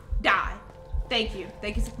 Die. Thank you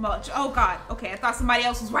so much. Oh God. Okay. I thought somebody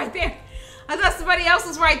else was right there.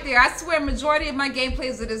 I swear, majority of my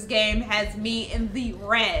gameplays of this game has me in the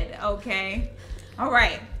red. Okay. All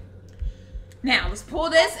right. Now, let's pull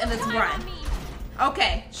this and let's run.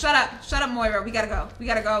 Okay, shut up, Moira. We gotta go.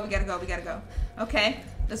 Okay,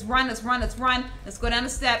 let's run. Let's go down the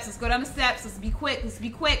steps. Let's be quick.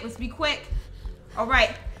 All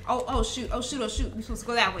right. Oh, shoot. We're supposed to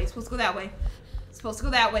go that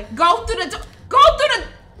way. Go through the door.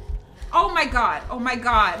 Oh my God.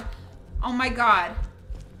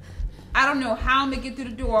 I don't know how I'm gonna get through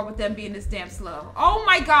the door with them being this damn slow. Oh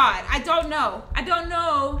my God, I don't know. I don't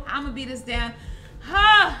know how I'm gonna be this damn,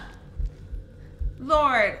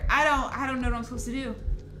 Lord, I don't know what I'm supposed to do.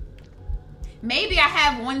 Maybe I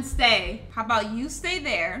have one stay. How about you stay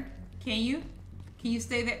there? Can you? Can you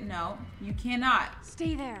stay there? No, you cannot.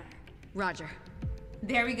 Stay there. Roger.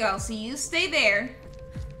 There we go. So you stay there.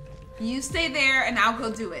 You stay there and I'll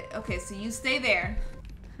go do it. Okay, so you stay there.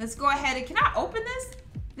 Let's go ahead and, can I open this?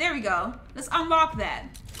 There we go. Let's unlock that.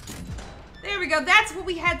 There we go. That's what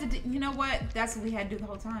we had to do. You know what? That's what we had to do the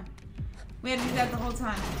whole time. We had to do that the whole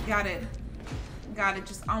time. Got it. Got it.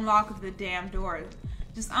 Just unlock the damn door.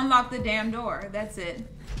 Just unlock the damn door. That's it.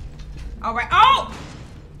 All right. Oh!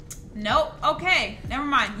 Nope. Okay. Never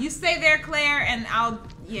mind. You stay there, Claire, and I'll,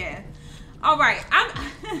 yeah. All right.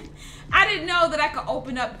 I didn't know that I could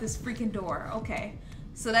open up this freaking door. Okay.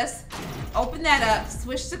 So let's open that up.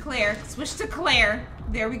 Switch to Claire. Switch to Claire.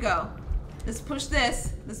 There we go. Let's push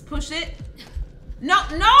this. Let's push it. No,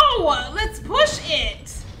 no! Let's push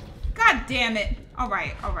it. God damn it. All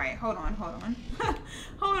right. All right. Hold on. Hold on.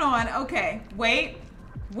 Hold on. Okay. Wait.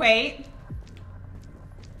 Wait.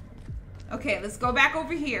 Okay, let's go back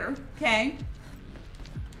over here. Okay.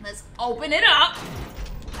 Let's open it up.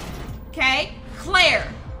 Okay.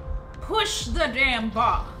 Claire, push the damn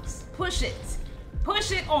box. Push it.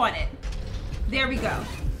 Push it on it. There we go.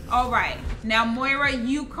 All right. Now, Moira,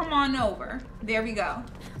 you come on over. There we go.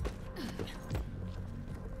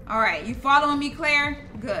 All right. You following me, Claire?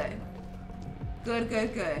 Good. Good,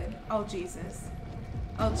 good, good. Oh, Jesus.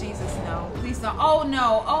 Oh, Jesus, no. Please don't. Oh,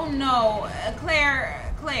 no. Oh, no.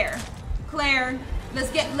 Claire, Claire, Claire.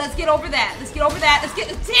 Let's get over that. Let's get over that. Let's get,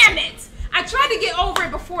 damn it. I tried to get over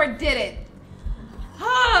it before it did it.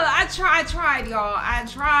 I tried, y'all. I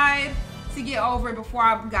tried to get over it before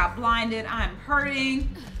I got blinded. I'm hurting.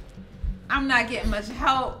 I'm not getting much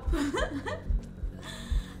help.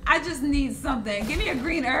 I just need something. Give me a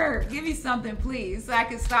green herb. Give me something, please, so I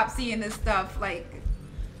can stop seeing this stuff like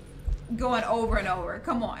going over and over.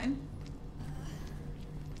 Come on.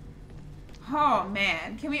 Oh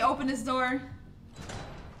man, can we open this door?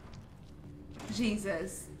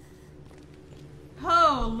 Jesus.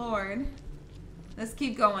 Oh Lord. Let's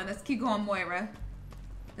keep going. Let's keep going, Moira.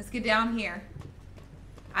 Let's get down here.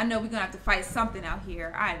 I know we're gonna have to fight something out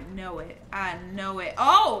here. I know it. I know it.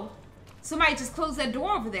 Oh! Somebody just closed that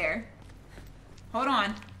door over there. Hold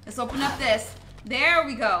on. Let's open up this. There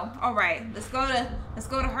we go. All right. Let's go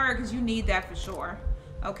to her because you need that for sure.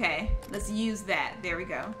 Okay. Let's use that. There we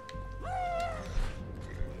go.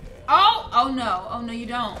 Oh! Oh no. Oh no, you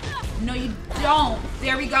don't. No, you don't.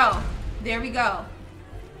 There we go. There we go.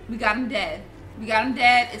 We got him dead. We got him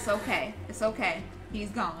dead. It's okay. It's okay. He's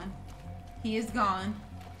gone. He is gone.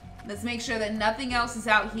 Let's make sure that nothing else is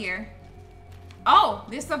out here. Oh,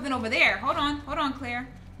 there's something over there. Hold on, Claire.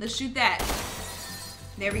 Let's shoot that.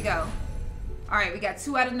 There we go. All right, we got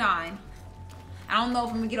 2 out of 9. I don't know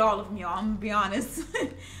if I'm gonna get all of them, y'all. I'm gonna be honest.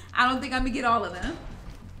 I don't think I'm gonna get all of them.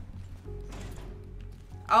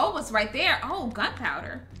 Oh, what's right there? Oh,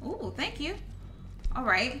 gunpowder. Ooh, thank you. All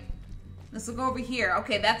right, let's look over here.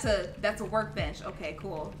 Okay, that's a workbench. Okay,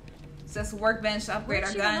 cool. So that's a workbench to upgrade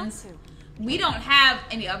our guns. We don't have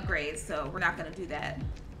any upgrades, so we're not gonna do that.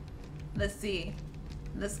 Let's see.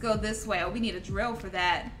 Let's go this way. Oh, we need a drill for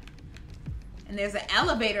that. And there's an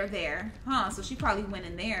elevator there. Huh, so she probably went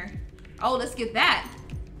in there. Oh, let's get that.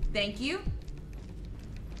 Thank you.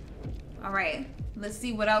 All right, let's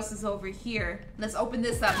see what else is over here. Let's open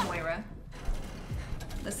this up, Moira.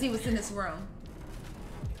 Let's see what's in this room.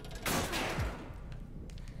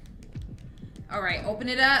 All right, open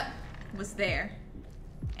it up. What's there?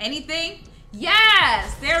 Anything?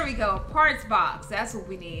 Yes, there we go. Parts box. That's what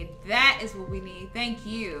we need. That is what we need. Thank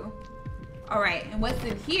you. All right, and what's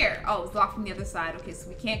in here? Oh, it's locked from the other side. Okay, so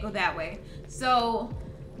we can't go that way. So,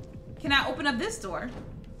 can I open up this door?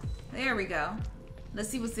 There we go. Let's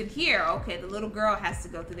see what's in here. Okay, the little girl has to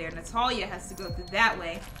go through there. Natalia has to go through that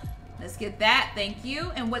way. Let's get that. Thank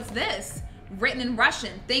you. And what's this? Written in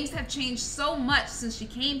Russian. Things have changed so much since she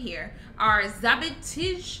came here. Our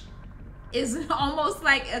Zabitij is almost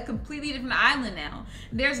like a completely different island now.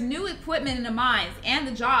 There's new equipment in the mines and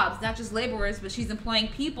the jobs, not just laborers, but she's employing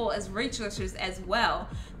people as researchers as well.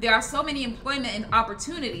 There are so many employment and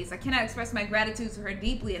opportunities. I cannot express my gratitude to her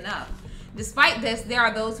deeply enough. Despite this, there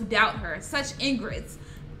are those who doubt her, such ingrates.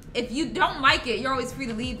 If you don't like it, you're always free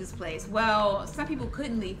to leave this place. Well, some people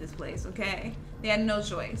couldn't leave this place, okay? They had no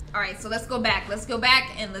choice. All right, so let's go back. Let's go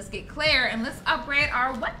back and let's get Claire and let's upgrade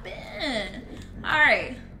our weapon. All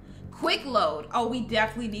right. Quick load. Oh, we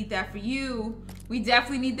definitely need that for you. We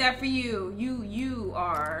definitely need that for you. You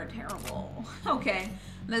are terrible. Okay.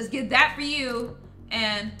 Let's get that for you.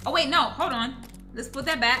 And, oh wait, no, hold on. Let's put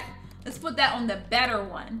that back. Let's put that on the better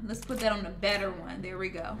one. Let's put that on the better one. There we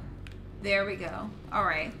go. There we go. All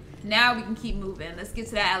right. Now we can keep moving. Let's get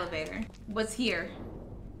to that elevator. What's here?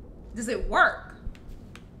 Does it work?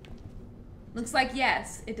 Looks like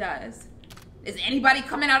yes, it does. Is anybody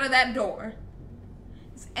coming out of that door?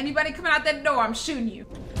 Is anybody coming out that door? I'm shooting you.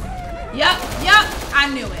 Yup. I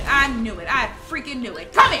knew it. I freaking knew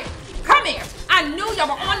it. Come here. I knew y'all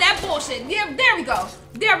were on that bullshit. Yeah, there we go.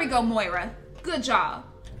 There we go, Moira. Good job.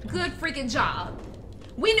 Good freaking job.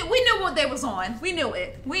 We knew what they was on. We knew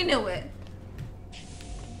it.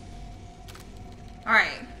 All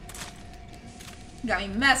right. Got me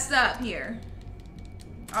messed up here.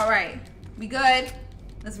 All right. We good?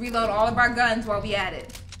 Let's reload all of our guns while we at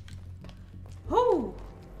it. Whoo.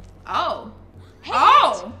 Oh. Hey,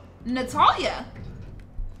 oh. Natalia.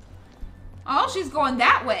 Oh, she's going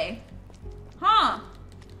that way. Huh.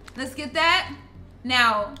 Let's get that.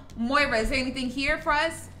 Now, Moira, is there anything here for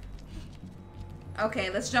us?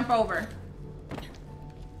 Okay, let's jump over.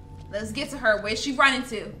 Let's get to her. Where's she running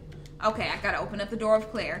to? Okay, I gotta open up the door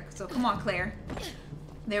of Claire. So come on, Claire.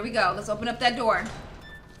 There we go. Let's open up that door.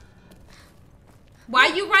 Why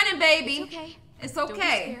are you running, baby? It's okay. It's Don't be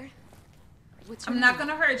okay. scared. What's your I'm name? not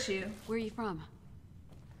gonna hurt you. Where are you from?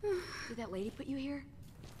 Did that lady put you here?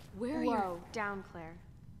 Where are Whoa, down, Claire.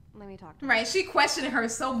 Let me talk to her. Right, she questioning her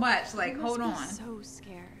so much. Like, You hold must on. be so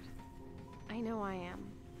scared. I know I am.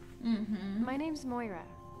 Mm-hmm. My name's Moira.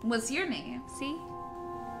 What's your name? See?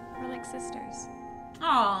 We're like sisters.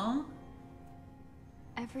 Aw.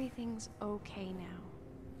 Everything's okay now.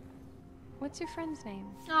 What's your friend's name?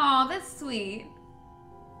 Aw, that's sweet.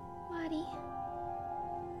 Lottie.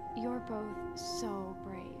 You're both so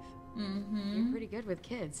brave. Mm-hmm. You're pretty good with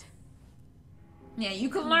kids. Yeah, you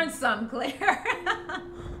can learn some, Claire.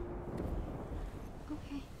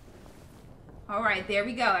 Okay. All right, there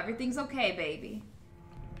we go. Everything's okay, baby.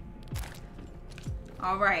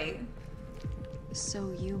 All right.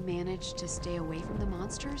 So you managed to stay away from the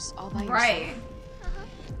monsters all by yourself? Right.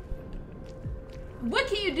 What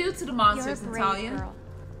can you do to the monsters, You're a brave Natalia? girl,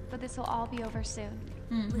 but this will all be over soon.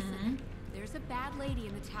 Mm-hmm. Listen, there's a bad lady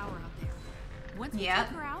in the tower out there. Once we Yep.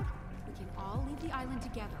 take her out, we can all leave the island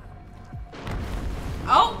together.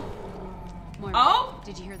 Oh, Moira, Oh!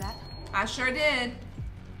 did you hear that? I sure did.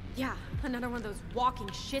 Yeah, another one of those walking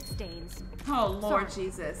shit stains. Oh, Lord Sorry.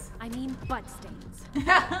 Jesus. I mean butt stains. You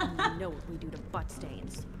know what we do to butt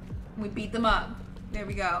stains. We beat them up. There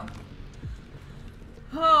we go.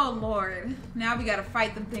 Oh, Lord. Now we gotta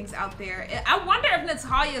fight them things out there. I wonder if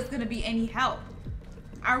Natalia is gonna be any help.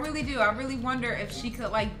 I really do. I really wonder if she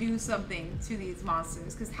could, like, do something to these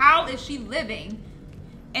monsters. Because how is she living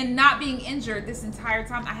and not being injured this entire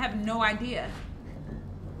time? I have no idea.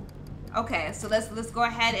 Okay, so let's go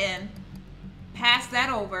ahead and pass that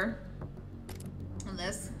over. And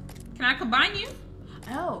can I combine you?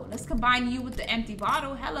 Oh, let's combine you with the empty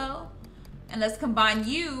bottle. Hello. And let's combine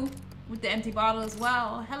you with the empty bottle as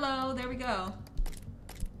well. Hello, there we go.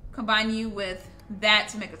 Combine you with that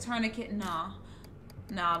to make a tourniquet.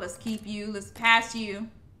 No, let's keep you. Let's pass you.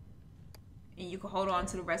 And you can hold on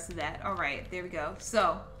to the rest of that. All right, there we go.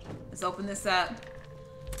 So let's open this up.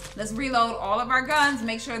 Let's reload all of our guns.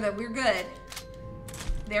 Make sure that we're good.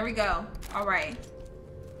 There we go. All right.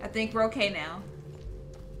 I think we're okay now.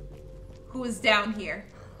 Who is down here?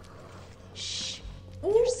 Shh.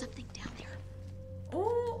 Ooh. There's something down there.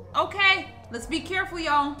 Ooh, okay. Let's be careful,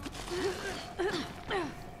 y'all.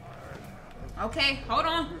 Okay, hold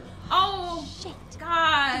on. Oh, Shit.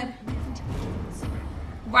 God.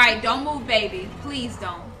 Right, don't move, baby. Please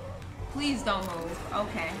don't. Please don't move.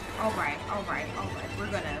 Okay. All right. We're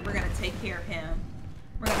gonna take care of him.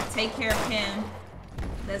 We're gonna take care of him.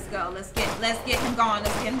 Let's go. Let's get him gone.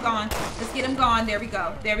 Let's get him gone. There we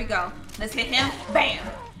go. Let's hit him. Bam.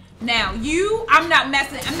 Now I'm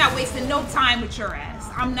not wasting no time with your ass.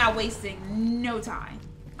 I'm not wasting no time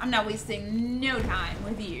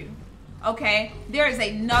with you. Okay? There is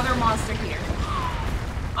another monster here.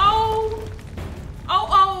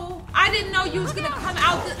 Oh, I didn't know you was gonna come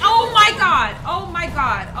out this. Oh my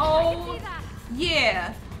god. Oh,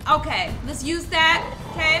 yeah. Okay, let's use that.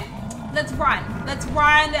 Okay, let's run.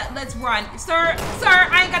 Sir,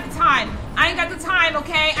 I ain't got the time.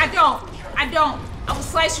 Okay, I don't. I will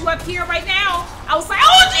slice you up here right now. I will slice.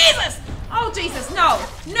 Oh Jesus, no.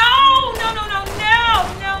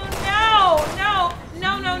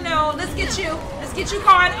 Let's get you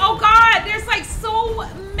gone. Oh God, there's like so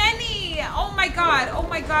many. Oh my God.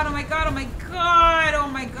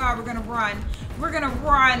 We're gonna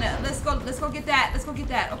run. Let's go get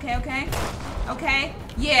that. Okay. Okay?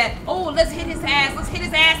 Yeah. Oh, let's hit his ass. Let's hit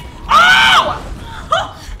his ass. Oh!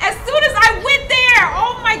 As soon as I went there.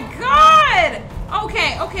 Oh my god.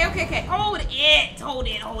 Okay. Hold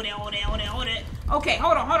it. Hold it. Okay,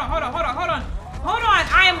 hold on.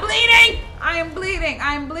 I am bleeding.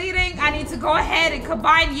 I need to go ahead and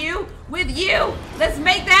combine you with you. Let's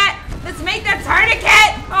make that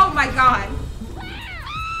tourniquet. Oh my god.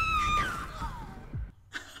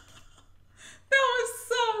 That was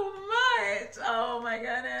so much. Oh my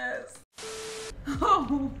goodness.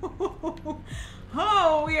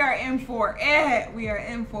 Oh, we are in for it. We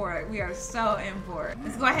are so in for it.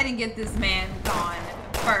 Let's go ahead and get this man gone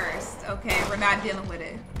first. Okay, we're not dealing with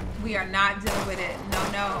it. We are not dealing with it.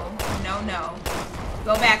 No.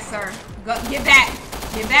 Go back, sir. Get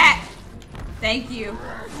back. Thank you.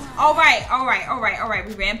 All right.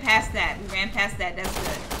 We ran past that. That's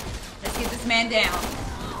good. Let's get this man down.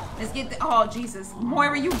 Let's get oh, Jesus.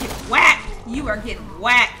 Moira, you get whacked. You are getting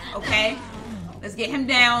whacked, okay? Let's get him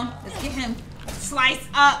down. Let's get him sliced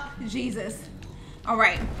up. Jesus. All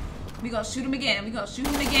right. We're going to shoot him again.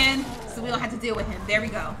 So we don't have to deal with him. There we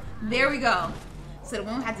go. So that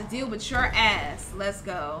we don't have to deal with your ass. Let's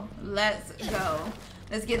go. Let's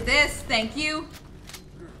get this. Thank you.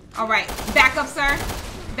 All right. Back up, sir.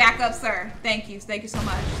 Thank you so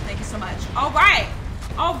much. All right.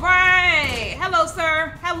 Hello,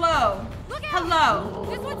 sir. Hello.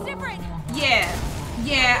 This one's different.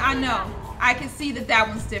 Yeah, I know. I can see that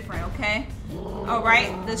one's different, okay? All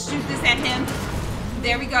right. Let's shoot this at him.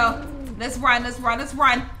 There we go. Let's run.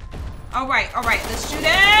 All right. Let's shoot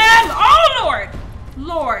him. Oh,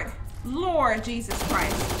 Lord Jesus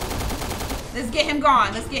Christ. Let's get him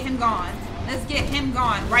gone. Let's get him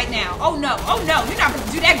gone right now. Oh no. You're not going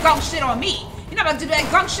to do that gunk shit on me.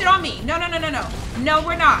 No,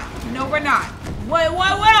 we're not.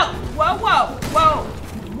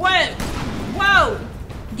 Whoa.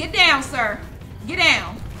 Get down, sir. Get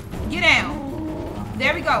down.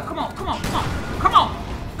 There we go. Come on.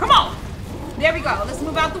 There we go. Let's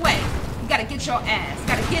move out the way. You gotta get your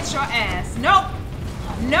ass.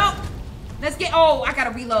 Nope. Let's get, oh, I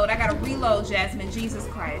gotta reload, Jasmine. Jesus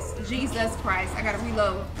Christ. I gotta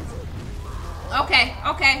reload. Okay.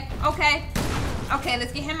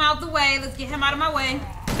 Let's get him out the way. Let's get him out of my way.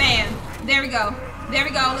 Bam. There we go.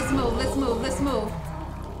 Let's move.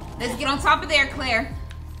 Let's get on top of there, Claire.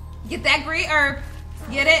 Get that green herb.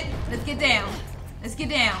 Get it? Let's get down.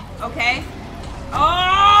 Okay.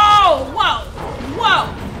 Oh, whoa.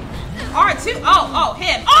 R2. Oh,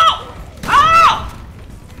 him.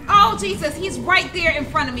 Oh, Jesus. He's right there in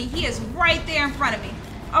front of me.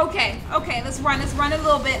 Okay. Let's run a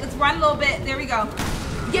little bit. There we go.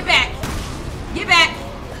 Get back.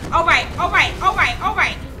 All right.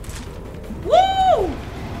 Woo.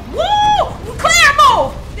 Claire,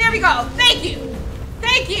 move. There we go. Thank you.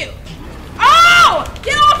 Oh,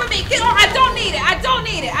 get off of me. I don't need it.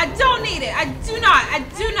 I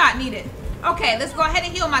do not need it. Okay, let's go ahead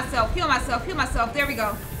and heal myself. There we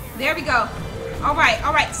go. All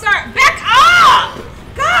right. Sir, back up.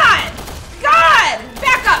 God.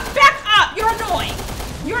 Back up.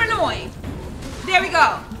 You're annoying. There we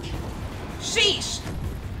go. Sheesh.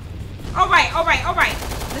 All right.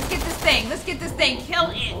 Let's get this thing. Kill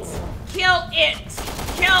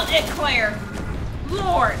it, Claire.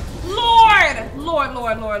 Lord.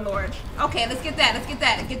 Okay, let's get that.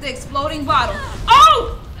 Get the exploding bottle.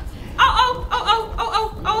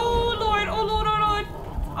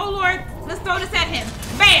 Oh, Lord. Let's throw this at him.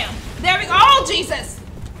 Bam. There we go. Oh, Jesus.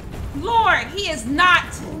 Lord, he is not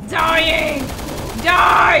dying.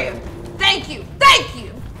 Die. Thank you.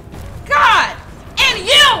 God. And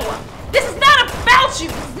you. This is not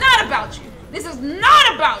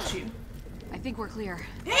about you. I think we're clear.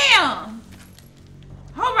 Damn.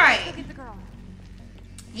 All right. Go get the girl.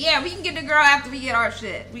 Yeah, we can get the girl after we get our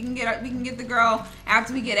shit. We can get the girl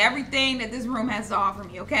after we get everything that this room has to offer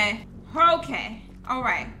me, okay? Okay. All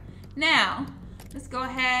right. Now, let's go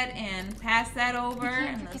ahead and pass that over.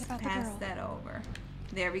 And let's pass that over.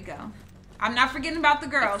 There we go. I'm not forgetting about the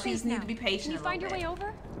girl. She just needs to be patient. Can you find your way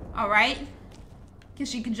over? All right.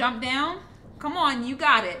 She can jump down. Come on, you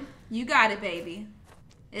got it. You got it, baby.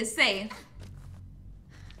 It's safe.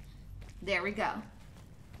 There we go.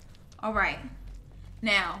 All right.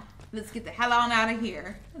 Now, let's get the hell on out of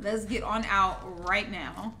here. Let's get on out right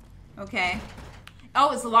now. Okay.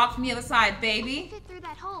 Oh, it's locked from the other side, baby. Fit through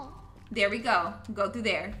that hole. There we go. Go through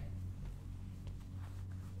there.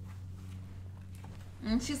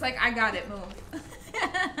 And she's like, I got it. Move.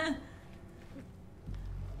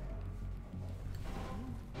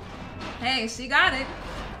 Hey, she got it.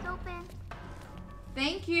 It's open.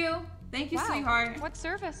 Thank you. Thank you, Wow. sweetheart. What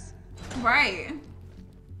service? Right.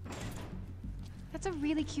 That's a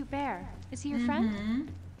really cute bear. Is he your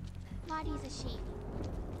friend? Lottie's a sheep.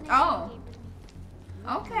 Oh.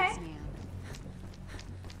 Okay. Nice man.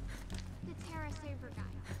 The Terra Saber guy.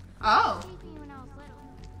 Oh. Saved me when I was little.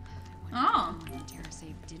 Oh. When Terra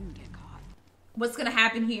Save didn't get caught. What's gonna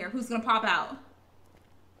happen here? Who's gonna pop out?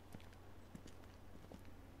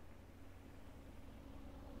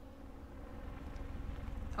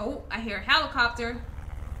 Oh, I hear a helicopter.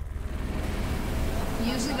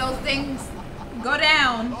 Usually those things go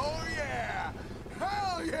down. Oh yeah!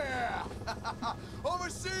 Hell yeah!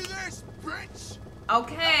 Oversee this, bitch!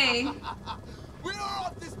 Okay. We are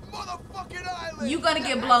off this motherfucking island! You gonna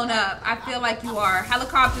get blown up. I feel like you are.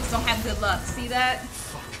 Helicopters don't have good luck. See that?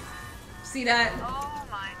 See that? Oh,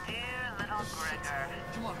 my dear little Gregor.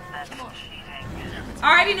 That's cheating.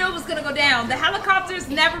 I already knew it was gonna go down. The helicopters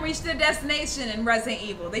never reach their destination in Resident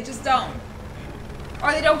Evil. They just don't.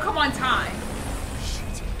 Or they don't come on time.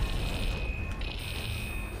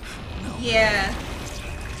 Yeah.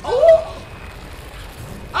 Oh!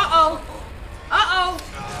 Uh-oh. Uh-oh.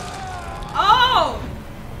 Oh!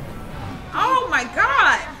 Oh my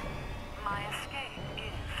god! My escape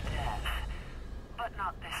is death, but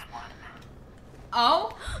not this one.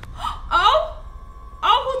 Oh? Oh?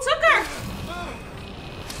 Oh, who took her?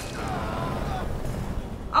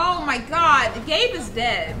 Oh my god. Gabe is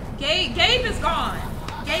dead. Gabe is gone.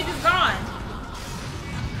 Gabe is gone.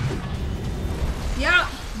 Yup.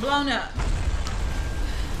 Blown up.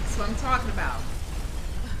 That's what I'm talking about.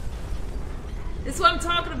 This is what I'm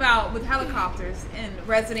talking about with helicopters in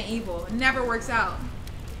Resident Evil. It never works out.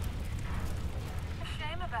 A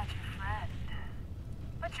shame about your friend.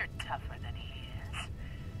 But you're tougher than he is.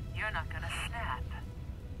 You're not gonna snap.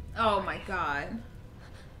 Oh my god.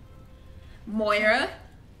 Moira?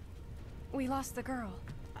 We lost the girl.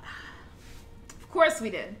 Of course we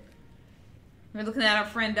did. We're looking at our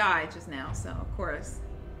friend die just now, so of course.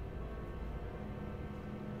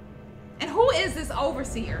 And who is this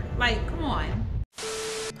overseer? Like, come on.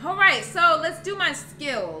 Alright, so let's do my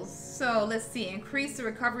skills. So let's see. Increase the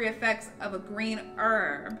recovery effects of a green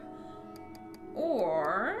herb.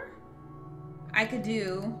 Or I could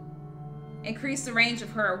do increase the range of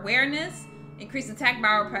her awareness. Increase attack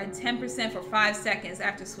power by 10% for 5 seconds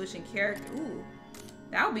after switching character. Ooh,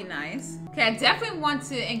 that would be nice. Okay, I definitely want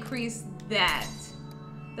to increase that.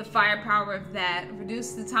 The firepower of that.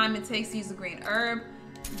 Reduce the time it takes to use a green herb.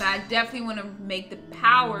 But I definitely want to make the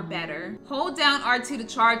power better. Hold down R2 to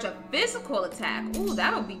charge a physical attack. Ooh,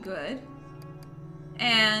 that'll be good.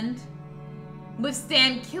 And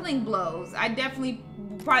withstand killing blows. I definitely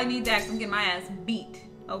probably need that because I'm getting my ass beat.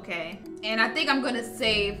 Okay. And I think I'm going to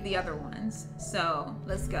save the other ones. So,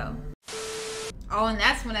 let's go. Oh, and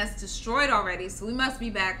that's when that's destroyed already. So we must be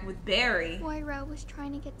back with Barry. Moira was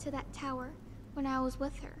trying to get to that tower when I was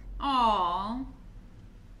with her. Aww.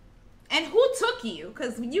 And who took you?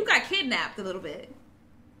 Because you got kidnapped a little bit.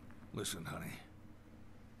 Listen, honey.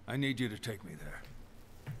 I need you to take me there.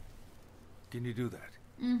 Can you do that?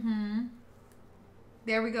 Mm-hmm.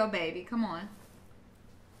 There we go, baby. Come on.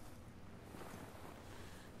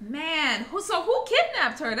 Man, who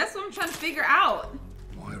kidnapped her? That's what I'm trying to figure out.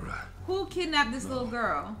 Moira. Who kidnapped this little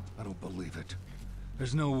girl? I don't believe it.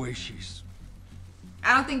 There's no way she's...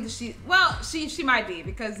 I don't think that well, she might be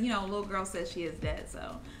because, you know, little girl says she is dead,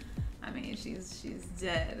 so I mean, she's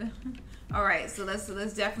dead. All right, so let's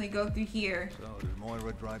definitely go through here. So, did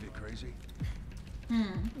Moira drive you crazy?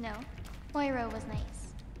 No, Moira was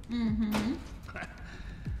nice. Mm-hmm.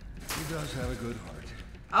 She does have a good heart.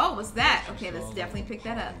 Oh, what's that? Okay, let's definitely pick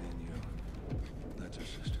that up. That's her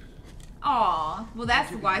sister. Aw, well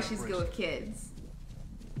that's why she's good with kids.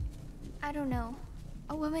 I don't know.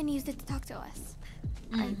 A woman used it to talk to us.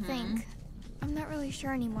 I think. I'm not really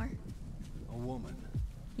sure anymore. A woman?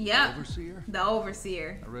 Yep. The overseer? The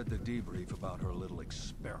overseer. I read the debrief about her little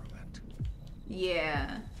experiment.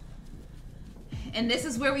 Yeah. And this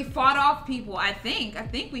is where we fought off people, I think. I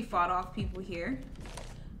think we fought off people here.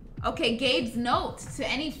 Okay, Gabe's note to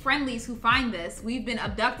any friendlies who find this. We've been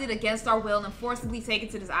abducted against our will and forcibly taken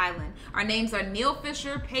to this island. Our names are Neil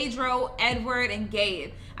Fisher, Pedro, Edward, and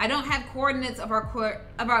Gabe. I don't have coordinates of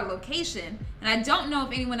our location, and I don't know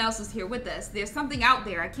if anyone else is here with us. There's something out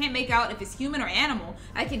there. I can't make out if it's human or animal.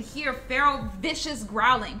 I can hear feral, vicious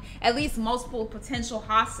growling, at least multiple potential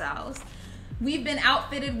hostiles. We've been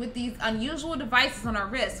outfitted with these unusual devices on our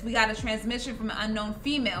wrists. We got a transmission from an unknown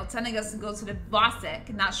female telling us to go to the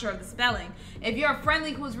Vosek, not sure of the spelling. If you're a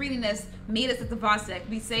friendly who's reading this, meet us at the Vosek.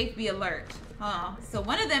 Be safe, be alert. So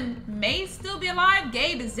one of them may still be alive.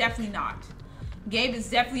 Gabe is definitely not. Gabe is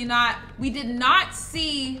definitely not. We did not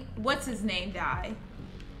see, what's his name, die.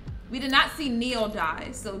 We did not see Neil die,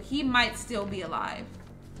 so he might still be alive.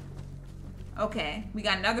 Okay, we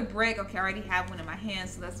got another brick. Okay, I already have one in my hand,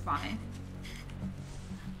 so that's fine.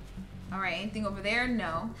 Alright, anything over there?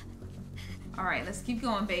 No. Alright, let's keep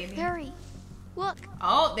going, baby. Hurry. Look.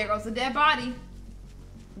 Oh, there goes the dead body.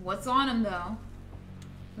 What's on him, though?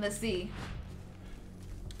 Let's see.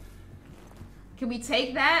 Can we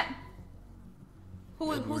take that?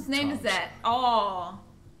 Whose name is that? Oh,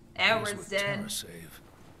 Edward's dead.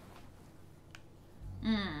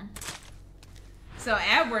 So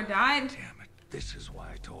Edward died. Damn it. This is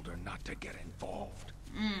why I told her not to get involved.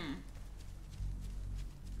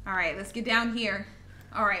 Alright, let's get down here.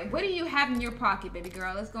 Alright, what do you have in your pocket, baby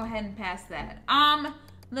girl? Let's go ahead and pass that.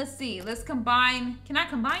 Let's see. Let's combine. Can I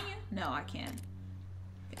combine you? No, I can't.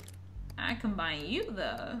 I combine you,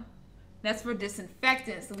 though. That's for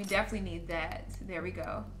disinfectant, so we definitely need that. There we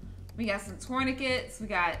go. We got some tourniquets. We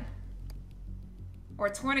got... Or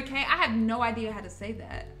tourniquet. I have no idea how to say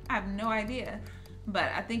that. I have no idea.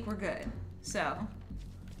 But I think we're good. So,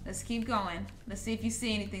 let's keep going. Let's see if you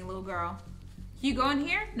see anything, little girl. Can you go in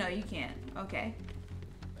here? No, you can't. Okay.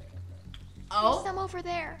 Oh. There's some over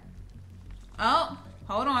there. Oh.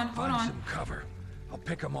 Hold on. Hold on. Find some cover. I'll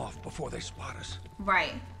pick them off before they spot us.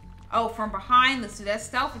 Right. Oh, from behind. Let's do that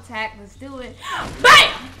stealth attack. Let's do it.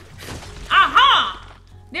 BAM! Aha!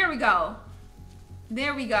 There we go.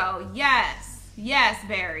 There we go. Yes. Yes,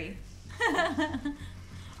 Barry.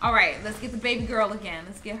 All right, let's get the baby girl again.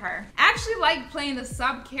 Let's get her. I actually like playing the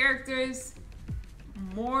sub characters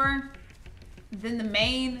more than the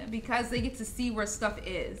main because they get to see where stuff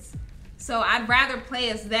is. So I'd rather play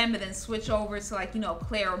as them and then switch over to, like, you know,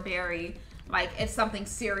 Claire or Barry, like if something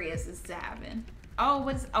serious is to happen. Oh,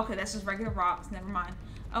 what is, okay, that's just regular rocks. Never mind.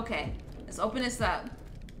 Okay, let's open this up.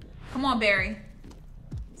 Come on, Barry.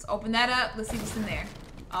 Let's open that up. Let's see what's in there.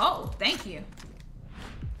 Oh, thank you.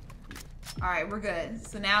 All right, we're good.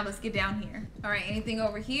 So now let's get down here. All right, anything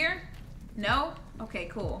over here? No? Okay,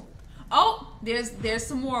 cool. Oh, there's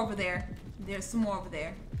some more over there. There's some more over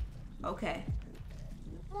there. Okay.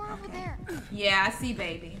 More over there. Yeah, I see,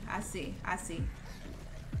 baby. I see. I see.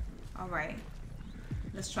 All right.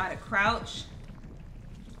 Let's try to crouch.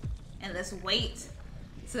 And let's wait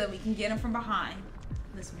so that we can get him from behind.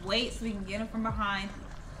 Let's wait so we can get him from behind.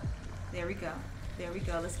 There we go. There we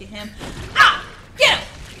go. Let's get him. Ah! Get him!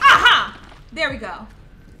 Aha! There we go.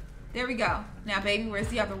 There we go. Now, baby, where's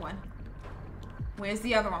the other one? Where's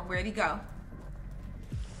the other one? Where'd he go?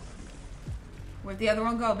 Where'd the other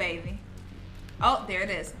one go, baby? Oh, there it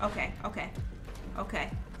is. Okay, okay, okay.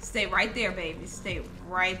 Stay right there, baby. Stay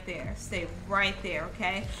right there. Stay right there,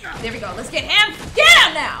 okay? There we go. Let's get him. Get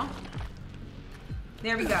him now!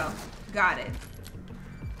 There we go. Got it.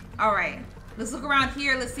 All right. Let's look around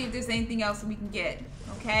here. Let's see if there's anything else we can get,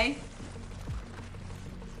 okay?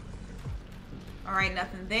 All right,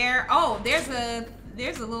 nothing there. Oh, there's a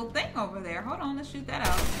little thing over there. Hold on, let's shoot that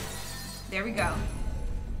out. There we go.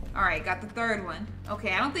 All right, got the third one.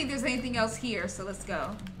 Okay, I don't think there's anything else here, so let's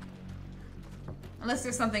go. Unless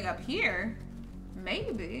there's something up here.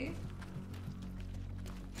 Maybe.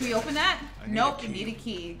 Can we open that? Nope, we need a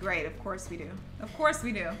key. Great, of course we do. Of course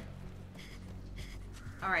we do.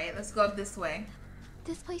 All right, let's go up this way.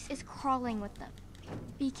 This place is crawling with them.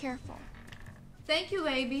 Be careful. Thank you,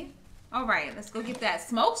 baby. All right, let's go get that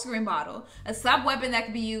smokescreen bottle. A sub-weapon that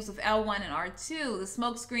can be used with L1 and R2. The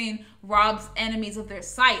smokescreen robs enemies of their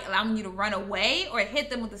sight, allowing you to run away or hit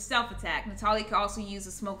them with a stealth attack. Natalia can also use a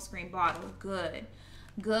smokescreen bottle. Good.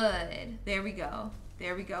 Good. There we go.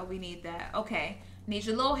 There we go. We need that. Okay. Need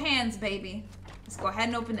your little hands, baby. Let's go ahead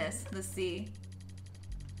and open this. Let's see.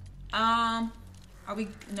 Are we...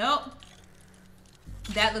 Nope.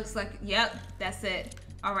 That looks like... Yep. That's it.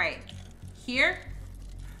 All right. Here...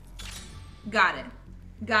 Got it.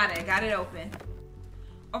 Got it. Got it open.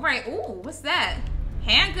 All right. Ooh, what's that?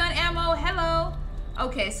 Handgun ammo. Hello.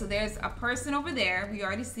 Okay, so there's a person over there. We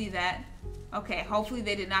already see that. Okay, hopefully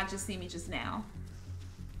they did not just see me just now.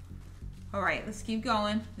 All right, let's keep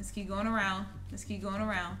going. Let's keep going around. Let's keep going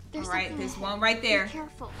around. All right, there's one right there. Be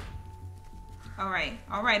careful. All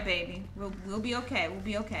right, baby. We'll be okay. We'll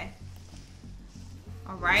be okay.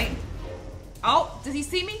 All right. Oh, does he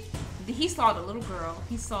see me? He saw the little girl.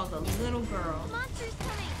 He saw the little girl. Monster's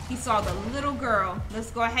coming. He saw the little girl.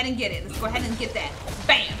 Let's go ahead and get it. Let's go ahead and get that.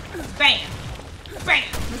 Bam! Bam! Bam!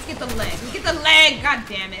 Let's get the leg. Let's get the leg. God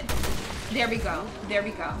damn it. There we go. There we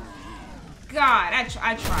go. God, I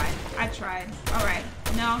tried. I tried. All right.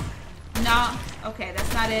 No. No. Okay,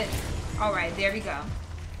 that's not it. All right, there we go.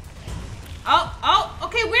 Oh,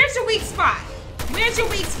 okay, where's your weak spot? Where's your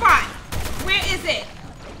weak spot? Where is it?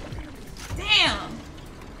 Damn.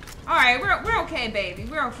 All right, we're okay, baby.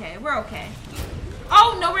 We're okay. We're okay.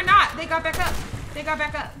 Oh, no, we're not. They got back up. They got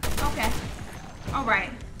back up. Okay. All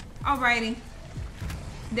right. All righty.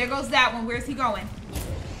 There goes that one. Where's he going?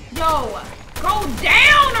 Yo, go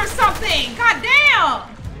down or something. God damn.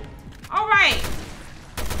 All right.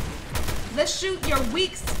 Let's shoot your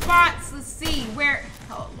weak spots. Let's see where.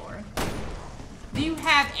 Oh, Lord. Do you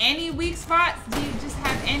have any weak spots? Do you just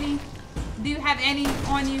have any? Do you have any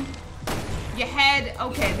on you? Your head?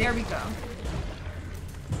 Okay, there we go.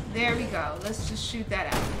 There we go. Let's just shoot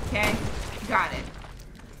that out, okay? Got it.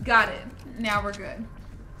 Got it. Now we're good.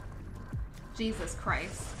 Jesus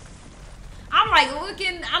Christ. I'm like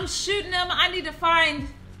looking, I'm shooting them. I need to find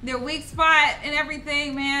their weak spot and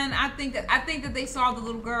everything, man. I think that they saw the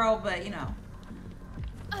little girl, but you know.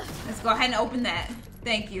 Let's go ahead and open that.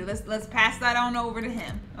 Thank you. Let's pass that on over to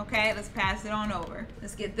him. Okay? Let's pass it on over.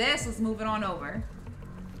 Let's get this. Let's move it on over.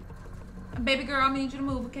 Baby girl, I need you to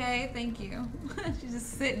move, okay? Thank you. She's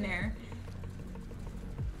just sitting there.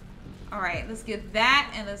 Alright, let's get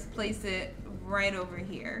that and let's place it right over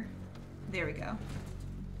here. There we go.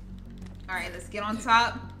 Alright, let's get on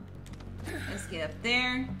top. Let's get up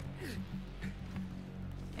there.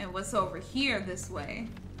 And what's over here this way?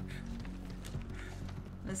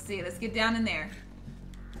 Let's see. Let's get down in there.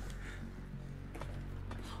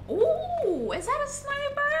 Ooh, is that a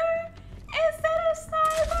sniper? Is that a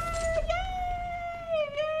sniper? Yay!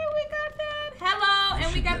 Yay, we got that. Hello,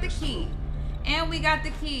 and we got the key. And we got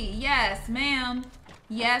the key. Yes, ma'am.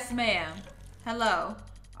 Yes, ma'am. Hello.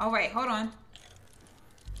 All right, hold on.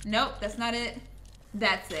 Nope, that's not it.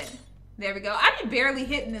 That's it. There we go. I'm barely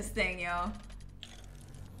hitting this thing, y'all.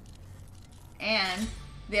 And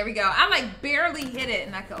there we go. I like barely hit it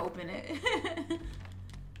and I could open it.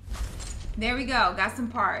 There we go. Got some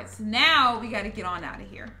parts. Now we got to get on out of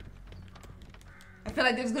here. I feel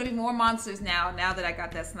like there's going to be more monsters now that I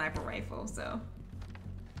got that sniper rifle, so.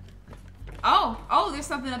 Oh, there's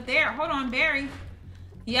something up there. Hold on, Barry.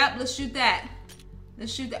 Yep, let's shoot that.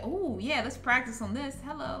 Let's shoot that. Ooh, yeah, let's practice on this.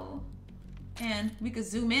 Hello. And we could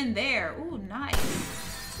zoom in there. Ooh,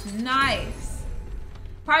 nice. Nice.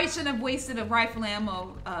 Probably shouldn't have wasted a rifle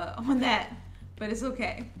ammo on that, but it's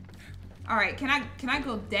okay. All right, can I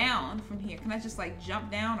go down from here? Can I just like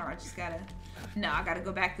jump down, or I just gotta? No, I gotta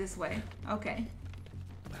go back this way. Okay.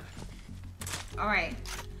 All right,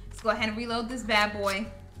 let's go ahead and reload this bad boy,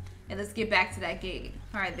 and let's get back to that gate.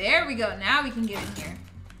 All right, there we go. Now we can get in here.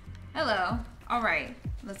 Hello. All right,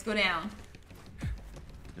 let's go down.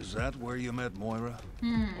 Is that where you met Moira?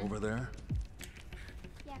 Over there?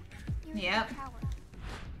 Yeah. Yep.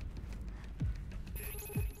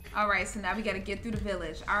 All right, so now we got to get through the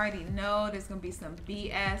village. I already know there's going to be some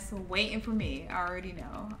BS waiting for me. I already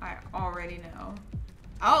know. I already know.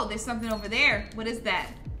 Oh, there's something over there. What is that?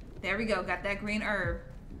 There we go. Got that green herb.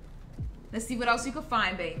 Let's see what else you can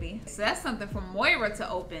find, baby. So that's something for Moira to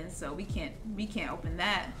open, so we can't open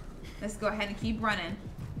that. Let's go ahead and keep running.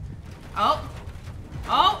 Oh.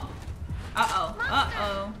 Oh. Uh-oh.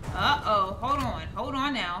 Uh-oh. Uh-oh. Hold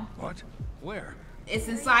on now. What? Where? It's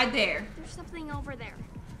inside there. There's something over there.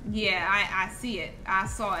 Yeah, I see it. I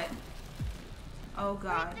saw it. Oh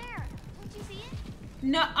God. Right there. Did you see it?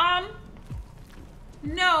 No,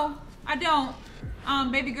 no, I don't.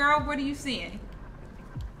 Baby girl, what are you seeing?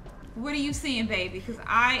 What are you seeing, baby? Because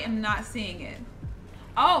I am not seeing it.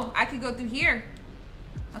 Oh, I could go through here.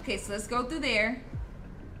 Okay, so let's go through there.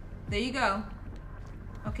 There you go.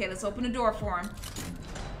 Okay, let's open the door for him.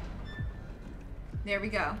 There we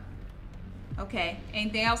go. Okay,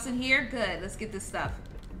 anything else in here? Good, let's get this stuff.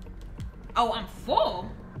 Oh, I'm full.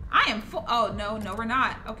 I am full. Oh, no, we're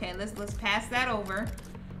not. Okay, let's pass that over.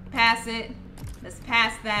 Pass it. Let's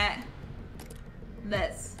pass that.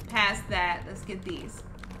 Let's pass that. Let's get these.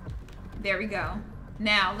 There we go.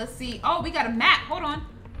 Now, let's see. Oh, we got a map. Hold on.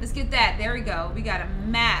 Let's get that. There we go. We got a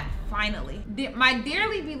map. Finally. My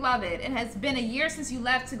dearly beloved, it has been a year since you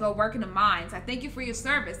left to go work in the mines. I thank you for your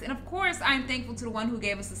service. And of course, I am thankful to the one who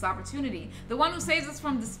gave us this opportunity. The one who saves us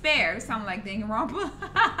from despair. It sounded like Danganronpa.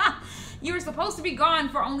 You were supposed to be gone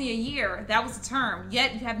for only a year. That was the term.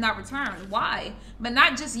 Yet you have not returned. Why? But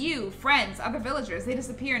not just you, friends, other villagers. They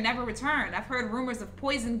disappear and never return. I've heard rumors of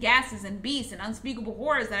poison gases and beasts and unspeakable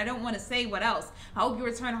horrors, and I don't want to say what else. I hope you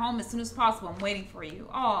return home as soon as possible. I'm waiting for you.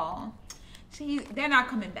 Aww. They're not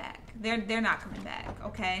coming back. They're not coming back,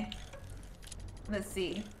 okay? Let's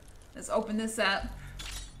see. Let's open this up.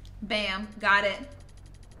 Bam, got it.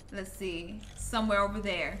 Let's see. Somewhere over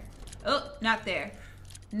there. Oh, not there.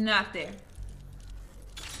 Not there.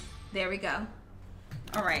 There we go.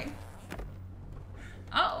 All right.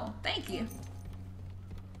 Oh, thank you.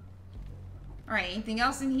 All right, anything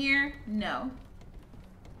else in here? No.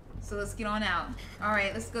 So let's get on out.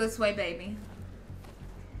 Alright, let's go this way, baby.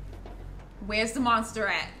 Where's the monster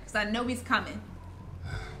at? Because I know he's coming.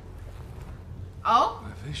 Oh?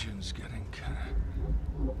 My vision's getting kind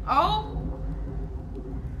of... Oh?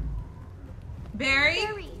 Barry?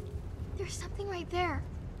 Barry, there's something right there.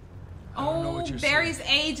 Oh, Barry's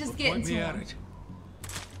age is getting to him.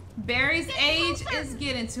 Barry's age is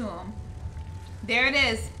getting to him. There it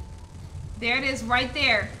is. There it is right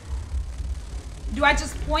there. Do I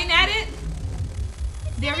just point at it?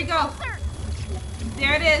 There we go.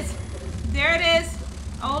 There it is. There it is.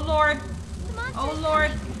 Oh, Lord. Oh,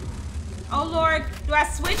 Lord. Oh, Lord. Do I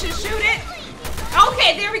switch and shoot it?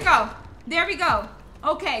 Okay, there we go. There we go.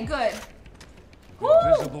 Okay, good.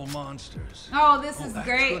 Invisible monsters. Oh, this is that's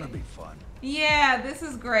great. Gonna be fun. Yeah, this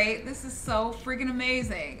is great. This is so freaking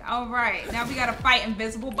amazing. All right, now we gotta fight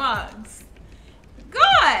invisible bugs.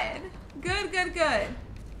 Good. Good, good, good.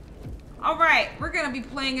 All right, we're gonna be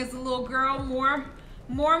playing as a little girl more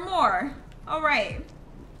and more. All right.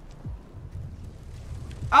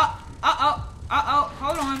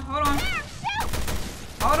 Hold on.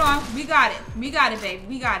 Hold on. We got it. We got it, baby.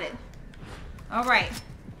 We got it. All right.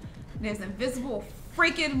 There's invisible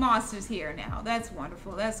freaking monsters here now. That's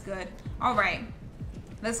wonderful. That's good. All right.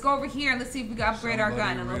 Let's go over here and let's see if we can upgrade our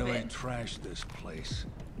gun a little bit. Trashed this place.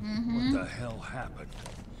 What the hell happened?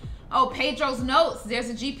 Oh, Pedro's notes. There's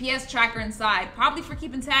a GPS tracker inside, probably for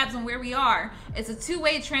keeping tabs on where we are. It's a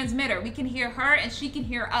two-way transmitter. We can hear her and she can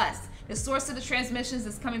hear us. The source of the transmissions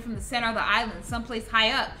is coming from the center of the island, someplace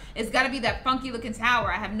high up. It's got to be that funky-looking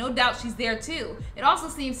tower. I have no doubt she's there, too. It also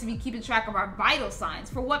seems to be keeping track of our vital signs.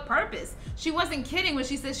 For what purpose? She wasn't kidding when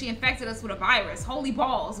she said she infected us with a virus. Holy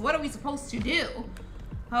balls. What are we supposed to do?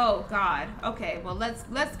 Oh, God. Okay, well,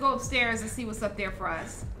 let's go upstairs and see what's up there for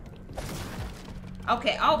us.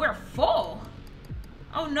 Okay, oh, we're full.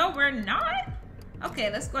 Oh, no, we're not?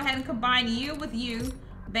 Okay, let's go ahead and combine you with you.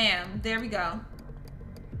 Bam, there we go.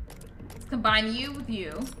 Let's combine you with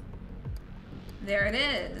you. There it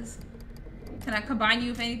is. Can I combine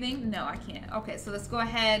you with anything? No, I can't. Okay, so let's go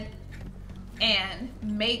ahead and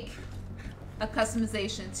make a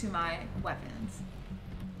customization to my weapons.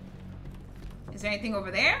 Is there anything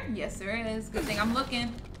over there? Yes, there is. Good thing I'm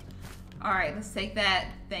looking. All right, let's take that.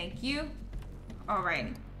 Thank you. All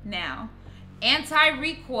right, now,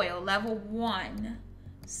 anti-recoil level 1.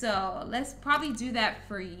 So let's probably do that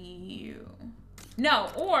for you. No,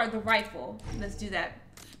 or the rifle. Let's do that.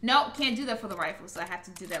 No, can't do that for the rifle, so I have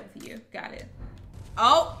to do that with you. Got it.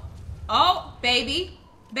 Oh, baby,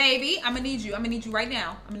 I'm gonna need you. I'm gonna need you right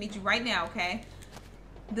now. I'm gonna need you right now, okay?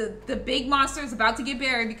 The big monster is about to get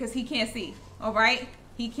buried because he can't see. All right,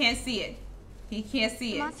 he can't see it. He can't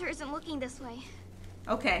see it. The monster isn't looking this way.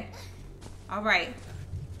 Okay. All right.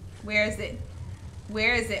 Where is it?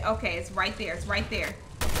 Where is it? Okay, it's right there. It's right there.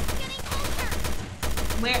 It's getting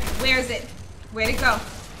closer. Where is it? Where'd it go?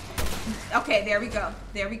 Okay, there we go.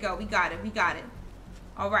 There we go. We got it. We got it.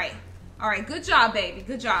 All right. All right. Good job, baby.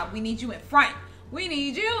 Good job. We need you in front. We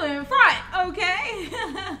need you in front. Okay.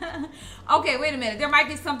 Okay, wait a minute. There might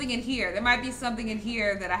be something in here. There might be something in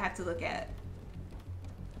here that I have to look at.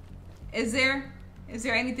 Is there? Is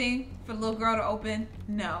there anything for the little girl to open?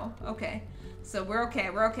 No. Okay. So we're okay.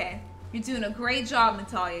 We're okay. You're doing a great job,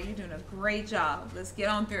 Natalia. You're doing a great job. Let's get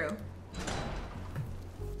on through.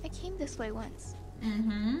 I came this way once.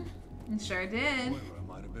 Mm-hmm. You sure did. Moira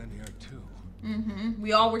might have been here too. Mm-hmm.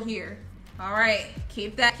 We all were here. All right.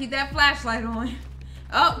 Keep that flashlight on.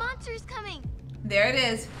 Oh. The monster's coming. There it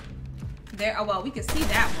is. There. Oh well, we can see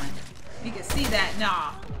that one. We can see that.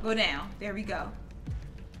 Nah. Go down. There we go.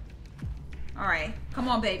 All right. Come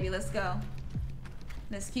on, baby. Let's go.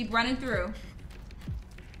 Let's keep running through.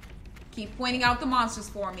 Keep pointing out the monsters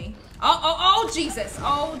for me. Oh, Jesus.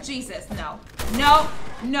 Oh, Jesus. No. No.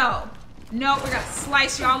 No. No, we're going to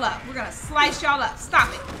slice y'all up. We're going to slice y'all up.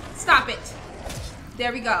 Stop it. Stop it.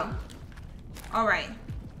 There we go. All right.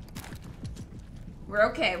 We're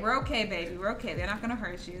okay. We're okay, baby. We're okay. They're not going to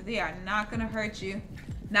hurt you. They are not going to hurt you.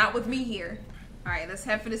 Not with me here. All right, let's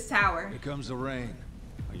head for this tower. Here comes the rain.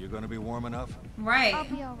 Are you going to be warm enough? Right. I'll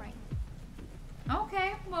be all right.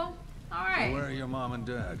 Okay, well, all right. So where are your mom and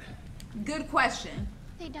dad? Good question.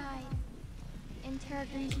 They died in Terra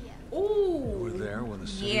Grigia. Ooh. You were there when the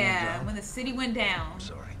city went Yeah, down? when the city went down. I'm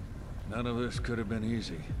sorry. None of this could have been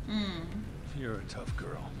easy. Mm. You're a tough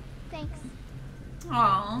girl. Thanks.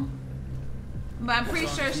 Aw. But I'm pretty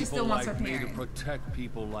It's on sure she people still wants her like me parents. to protect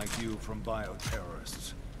people like you from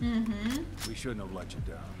bioterrorists. Mm-hmm. We shouldn't have let you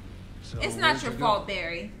down. So It's not where'd your you fault, go?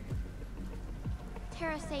 Barry.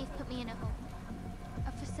 Terra Safe put me in a home.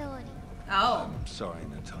 A facility. Oh. I'm sorry,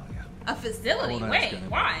 Natalia. A facility? I won't ask Wait, any more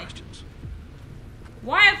why? questions.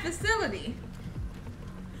 Why a facility?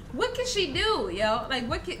 What can she do, yo? Like,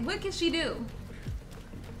 what can she do?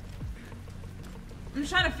 I'm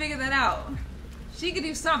trying to figure that out. She could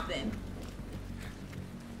do something.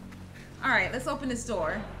 All right, let's open this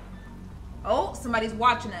door. Oh, somebody's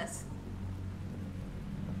watching us.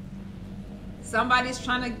 Somebody's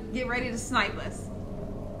trying to get ready to snipe us.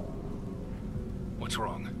 What's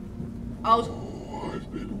wrong? Oh,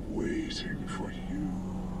 I've been waiting for you.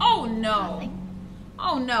 Oh no.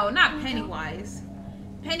 Oh no, not Pennywise.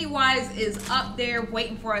 Pennywise is up there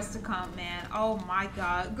waiting for us to come, man. Oh my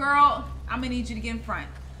God. Girl, I'm gonna need you to get in front.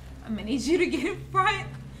 I'm gonna need you to get in front.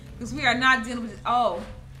 Because we are not dealing with this. Oh.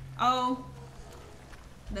 Oh.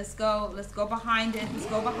 Let's go behind it. Let's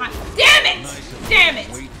go behind. Damn it! Damn it!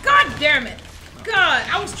 God damn it! God,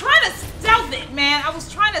 I was trying to stealth it, man. I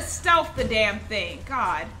was trying to stealth the damn thing.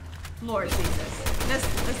 God. Lord Jesus.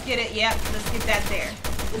 Let's get it. Yep, let's get that there.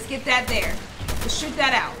 Let's get that there. Let's shoot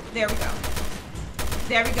that out. There we go.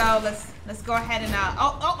 There we go. Let's go ahead and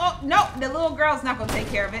oh no, the little girl's not gonna take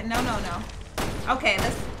care of it. No. Okay,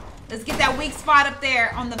 let's get that weak spot up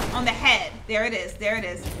there on the head. There it is. There it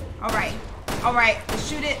is. All right. Let's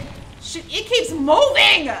shoot it. Shoot. It keeps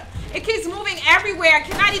moving. It keeps moving everywhere. I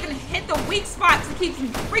cannot even hit the weak spots. It keeps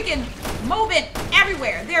freaking moving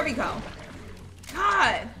everywhere. There we go.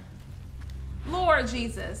 God. Lord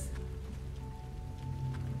Jesus.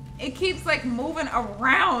 It keeps like moving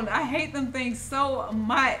around. I hate them things so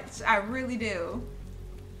much. I really do.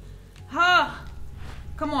 Huh.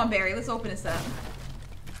 Come on, Barry. Let's open this up.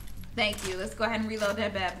 Thank you. Let's go ahead and reload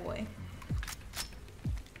that bad boy.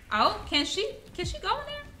 Oh, can she go in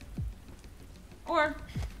there? Or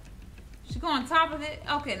she go on top of it?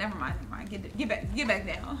 Okay, never mind. Get back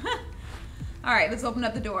down. All right, let's open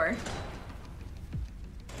up the door.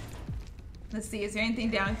 Let's see. Is there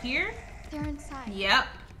anything down here? They're inside. Yep.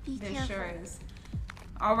 Be There careful. sure is.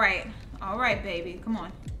 All right, baby. Come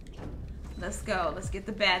on. Let's go. Let's get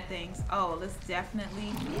the bad things. Oh, let's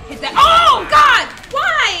definitely hit that. Oh God!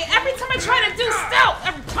 Why? Every time I try to do stealth,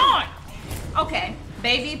 every time. Okay,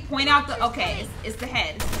 baby, point out the. Okay, it's the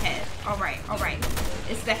head. It's the head. All right.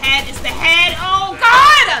 It's the head. It's the head. Oh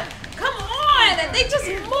God! Come on! They just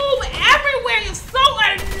move everywhere. You're so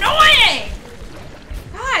annoying.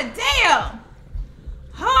 God damn.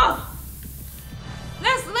 Huh.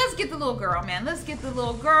 Let's get the little girl, man. Let's get the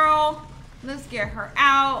little girl. Let's get her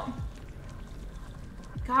out.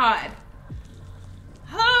 God.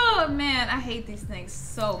 Oh, man. I hate these things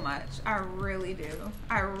so much. I really do.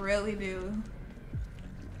 I really do.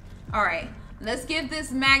 All right. Let's give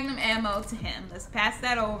this magnum ammo to him. Let's pass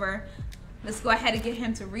that over. Let's go ahead and get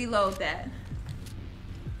him to reload that.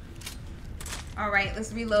 All right.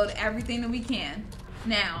 Let's reload everything that we can.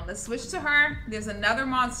 Now, let's switch to her. There's another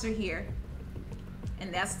monster here.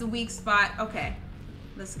 And that's the weak spot. Okay.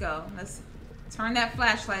 Let's go. Let's turn that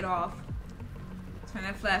flashlight off. Turn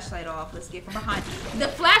that flashlight off. Let's get from behind. The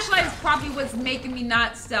flashlight is probably what's making me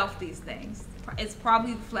not stealth these things. It's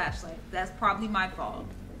probably the flashlight. That's probably my fault.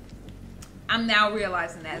 I'm now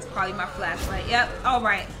realizing that. It's probably my flashlight. Yep. All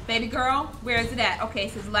right. Baby girl, where is it at? Okay,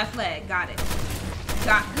 it says left leg. Got it.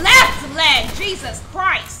 Got left leg. Jesus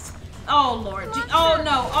Christ. Oh, Lord. Oh,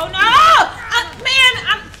 no. Oh, no. Man,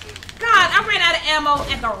 God, I ran out of ammo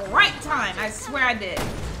at the right time. I swear I did.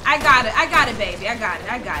 I got it, baby. I got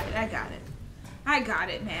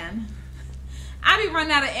it, man. I be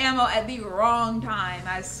running out of ammo at the wrong time.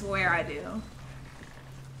 I swear I do.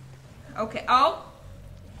 Okay. Oh,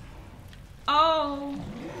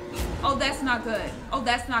 that's not good. Oh,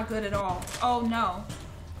 that's not good at all. Oh, no.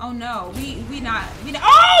 Oh, no. We not.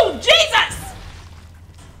 Oh, Jesus!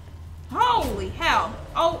 Holy hell.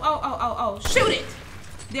 Oh. Shoot it.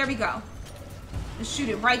 There we go. Let's shoot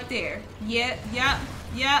it right there. Yep.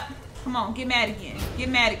 Come on, get mad again. Get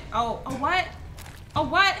mad. Oh, what? Oh,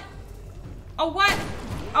 what?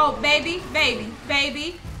 Oh, baby.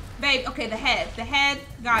 Okay, the head.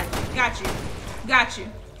 Got you.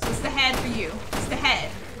 So it's the head for you. It's the head.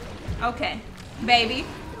 Okay, baby.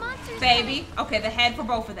 Okay, the head for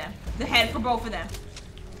both of them.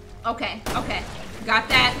 Okay. Got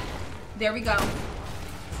that. There we go.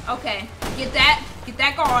 Okay, get that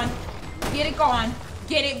going. Get it going.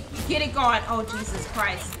 Get it going. Oh, Jesus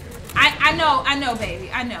Christ. I know, baby.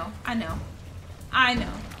 I know.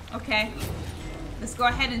 Okay. Let's go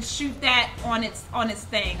ahead and shoot that on its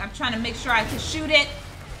thing. I'm trying to make sure I can shoot it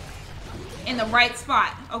in the right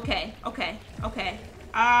spot. Okay.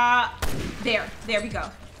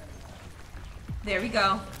 There we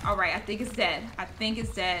go. All right, I think it's dead.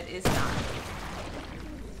 It's not.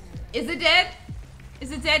 Is it dead?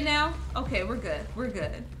 Is it dead now? Okay, we're good.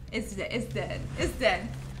 It's dead.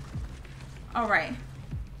 All right.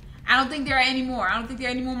 I don't think there are any more. I don't think there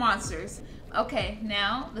are any more monsters. Okay,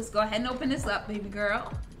 now let's go ahead and open this up, baby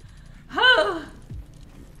girl. All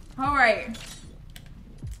right.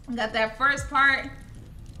 Got that first part.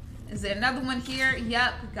 Is there another one here?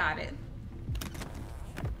 Yep, got it.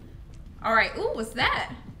 All right. Ooh, what's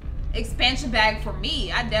that? Expansion bag for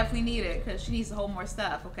me. I definitely need it because she needs to hold more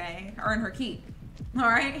stuff, okay? Earn her keep. All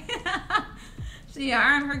right. She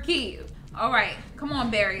earned her keep. All right. Come on,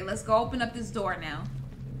 Barry. Let's go open up this door now.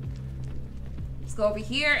 Let's go over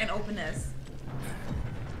here and open this.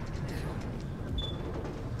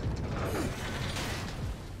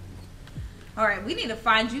 All right. We need to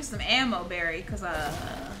find you some ammo, Barry, because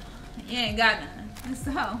you ain't got none.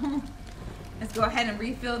 So let's go ahead and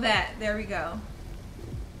refill that. There we go.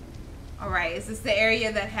 All right, is this the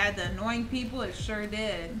area that had the annoying people? It sure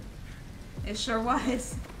did. It sure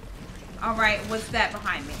was. All right, what's that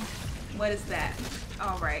behind me? What is that?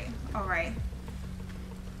 All right, all right.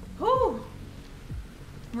 Whew.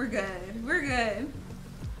 We're good, we're good.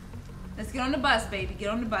 Let's get on the bus, baby. Get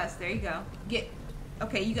on the bus. There you go.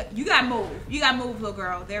 Okay, you got to move. You got to move, little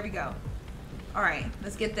girl. There we go. All right,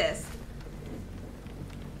 let's get this.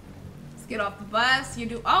 Let's get off the bus.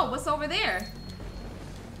 Oh, what's over there?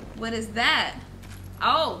 What is that?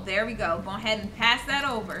 Oh, there we go. Go ahead and pass that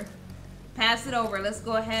over. Pass it over. Let's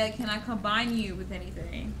go ahead. Can I combine you with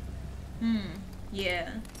anything?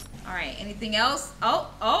 Yeah. All right. Anything else?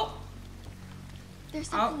 Oh. There's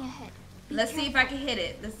something ahead. Let's see if I can hit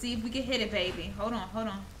it. Let's see if we can hit it, baby. Hold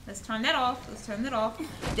on. Let's turn that off.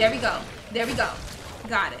 There we go.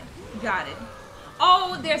 Got it.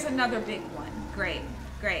 Oh, there's another big one. Great.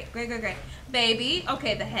 Baby.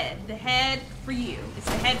 Okay, the head for you. It's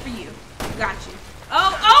the head for you. Got you.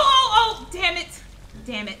 Oh, damn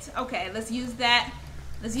it. Okay, let's use that.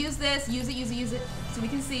 Let's use this. Use it. So we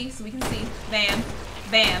can see. Bam.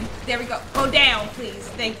 There we go. Go down, please.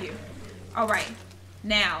 Thank you. All right.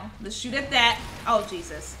 Now, let's shoot at that. Oh,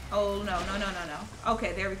 Jesus. Oh, no.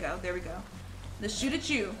 Okay, there we go. Let's shoot at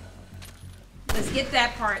you. Let's get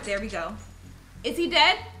that part. There we go. Is he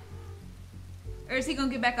dead? Or is he gonna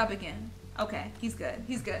get back up again? Okay, he's good.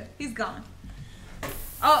 He's gone.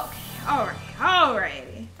 Okay,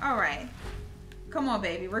 alright. Come on,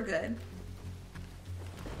 baby, we're good.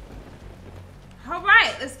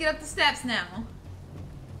 Alright, let's get up the steps now.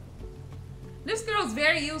 This girl is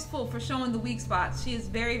very useful for showing the weak spots. She is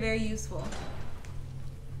very, very useful.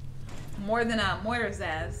 More than Moira's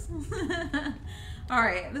ass.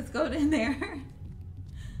 Alright, let's go in there.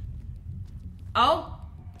 Oh,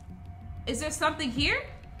 is there something here?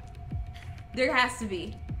 There has to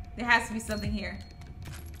be. There has to be something here.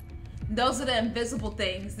 Those are the invisible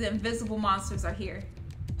things. The invisible monsters are here.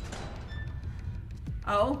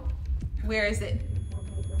 Oh, where is it?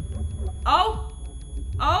 Oh.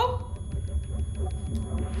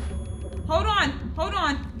 Hold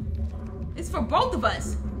on. It's for both of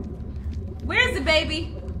us. Where's the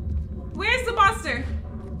baby? Where's the monster?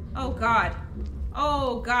 Oh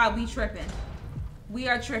God, we tripping. We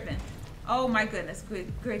are tripping. Oh my goodness.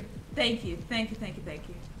 Good. Thank you.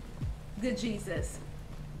 Good Jesus.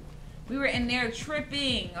 We were in there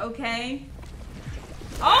tripping, okay?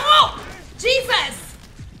 Oh, Jesus!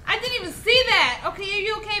 I didn't even see that. Okay, are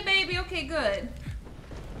you okay, baby? Okay, good.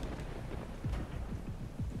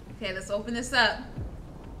 Okay, let's open this up.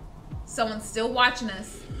 Someone's still watching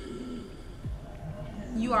us.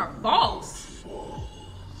 You are false.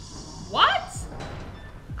 What?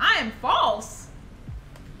 I am false.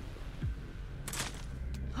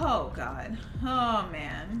 Oh, God. Oh,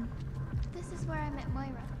 man. This is where I met Moira.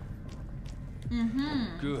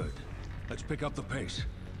 Good. Let's pick up the pace.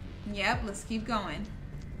 Yep, let's keep going.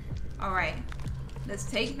 All right. Let's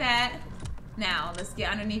take that. Now, let's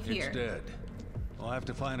get underneath here. It's dead. I'll have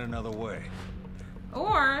to find another way.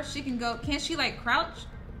 Or she can go... Can't she, like, crouch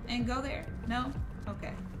and go there? No?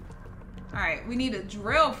 Okay. All right. We need a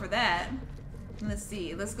drill for that. Let's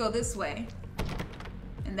see. Let's go this way.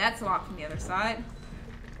 And that's locked from the other side.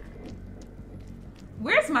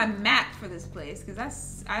 Where's my map for this place?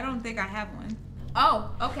 Because I don't think I have one. Oh,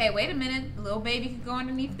 okay. Wait a minute. The little baby could go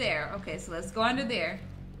underneath there. Okay, so let's go under there.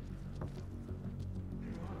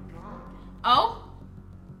 Oh?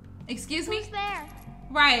 Excuse me? Who's there?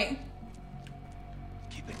 Right.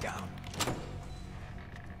 Keep it down.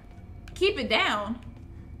 Keep it down?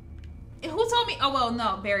 Who told me? Oh, well,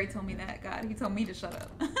 no. Barry told me that. God, he told me to shut up.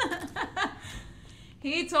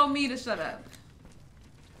 He told me to shut up.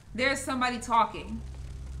 There's somebody talking.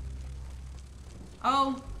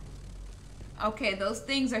 Oh. Okay, those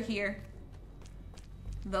things are here.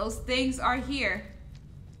 Those things are here.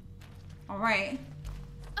 All right.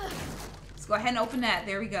 Let's go ahead and open that.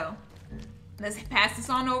 There we go. Let's pass this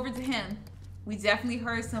on over to him. We definitely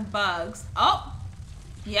heard some bugs. Oh,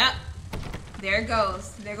 yep. There it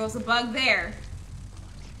goes. There goes a bug there.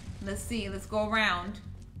 Let's see. Let's go around.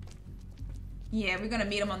 Yeah, we're gonna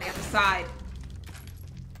meet him on the other side.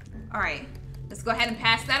 All right. Let's go ahead and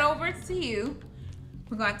pass that over to you.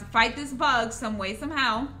 We're gonna have to fight this bug some way,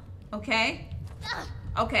 somehow. Okay?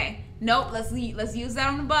 Okay. Nope. Let's use that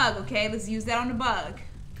on the bug. Okay. Let's use that on the bug.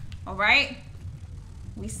 All right.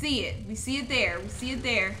 We see it. We see it there. We see it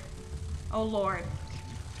there. Oh Lord.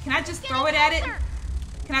 Can I just throw it at it?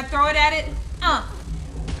 Can I throw it at it?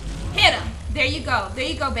 Hit him. There you go. There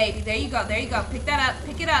you go, baby. There you go. There you go. Pick that up.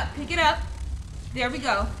 Pick it up. Pick it up. There we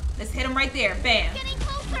go. Let's hit him right there. Bam.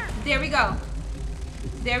 There we go.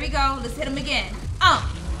 There we go. Let's hit him again.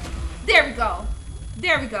 There we go.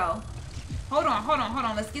 There we go. Hold on. Hold on. Hold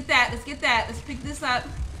on. Let's get that. Let's get that. Let's pick this up.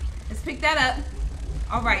 Let's pick that up.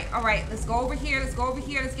 All right. All right. Let's go over here. Let's go over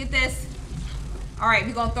here. Let's get this. All right.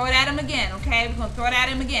 We're going to throw it at him again. Okay. We're going to throw it at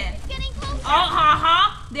him again.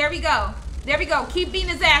 There we go. There we go. Keep beating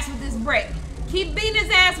his ass with this brick. Keep beating his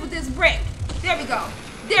ass with this brick. There we go.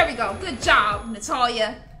 There we go. Good job,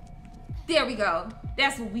 Natalia. There we go.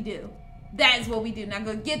 That's what we do. That is what we do. Now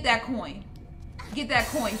go get that coin. Get that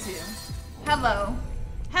coin too. Hello.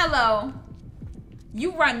 Hello.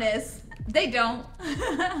 You run this. They don't.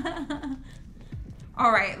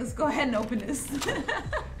 All right. Let's go ahead and open this.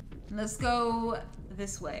 Let's go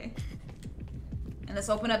this way. And let's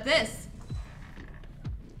open up this.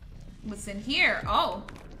 What's in here? Oh,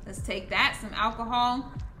 let's take that. Some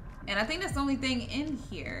alcohol. And I think that's the only thing in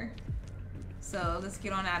here. So let's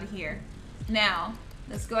get on out of here. Now,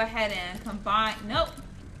 let's go ahead and combine. Nope.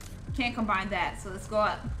 Can't combine that. So let's go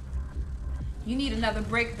up. You need another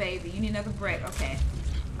brick, baby. You need another brick. Okay.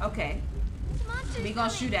 Okay. We gonna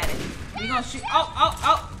shoot at it. We gonna shoot.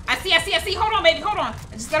 Oh. I see. Hold on, baby. Hold on.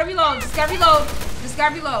 I just gotta reload. Just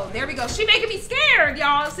gotta reload. There we go. She making me scared,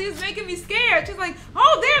 y'all. She's making me scared. She's like,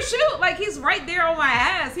 oh, there, shoot. Like, he's right there on my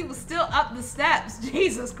ass. He was still up the steps.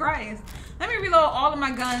 Jesus Christ. Let me reload all of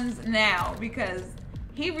my guns now because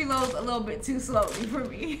he reloads a little bit too slowly for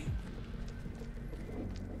me.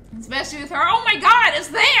 Especially with her. Oh my God, it's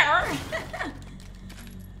there.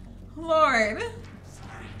 Lord.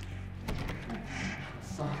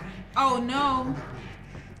 Oh no.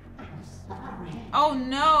 Oh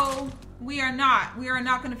no. We are not. We are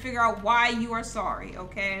not going to figure out why you are sorry,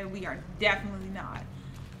 okay? We are definitely not.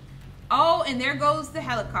 Oh, and there goes the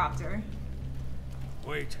helicopter.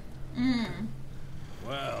 Wait.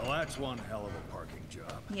 Well, that's one hell of a parking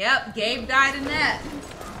job. Yep, Gabe died in that.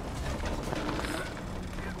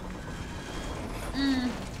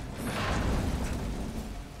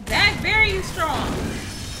 That's very strong.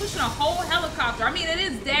 Pushing a whole helicopter. I mean, it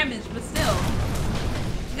is damaged, but still.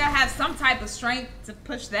 You gotta have some type of strength to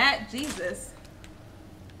push that. Jesus.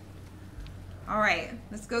 Alright,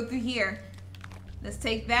 let's go through here. Let's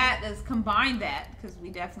take that. Let's combine that, because we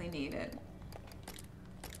definitely need it.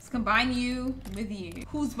 Let's combine you with you.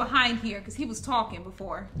 Who's behind here? Because he was talking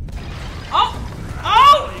before. Oh!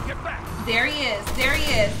 Oh! There he is. There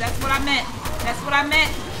he is. That's what I meant. That's what I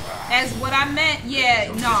meant. That's what I meant.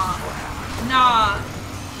 Yeah, nah. Nah.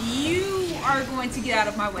 You are going to get out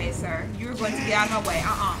of my way, sir. You're going to get out of my way.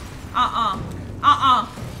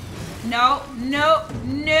 No.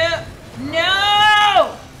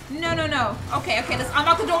 Okay, let's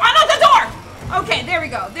unlock the door. Unlock the door! Okay, there we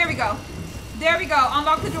go.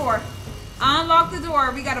 Unlock the door. Unlock the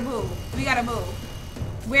door. We gotta move.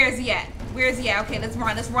 Where is he at? Okay, let's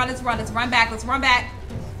run back.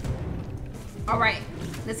 Alright,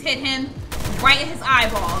 let's hit him right in his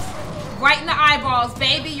eyeballs. Right in the eyeballs,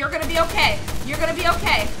 baby. You're gonna be okay.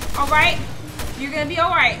 Alright? You're gonna be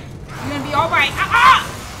alright.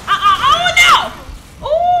 Oh no!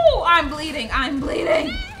 Ooh, I'm bleeding.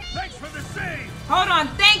 Thanks for the save. Hold on.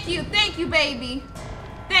 Thank you, baby.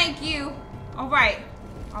 Thank you. Alright,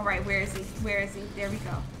 where is he? There we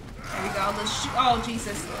go. Let's shoot. Oh,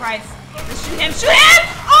 Jesus Christ. Let's shoot him.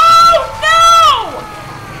 Oh no!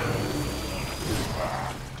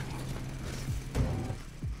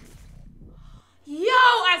 Yo,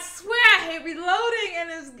 I swear I hate reloading in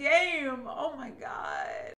this game. Oh my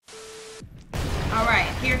God.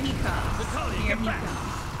 Alright, here he comes.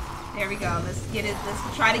 There we go. Let's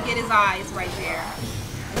try to get his eyes right there.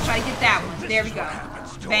 Let's try to get that one. There we go.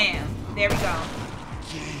 Bam. There we go.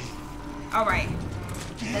 Alright.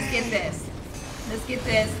 Let's get this. Let's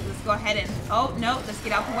go ahead and... Oh, no. Let's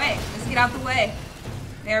get out the way.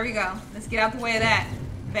 There we go. Let's get out the way of that.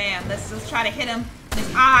 Bam. Let's just try to hit him. His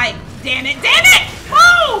eye. Damn it.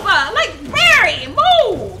 Move! Like, Barry,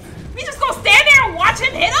 move! We just gonna stand there and watch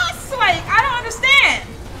him hit us? Like, I don't understand.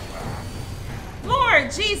 Lord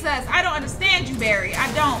Jesus, I don't understand you, Barry. I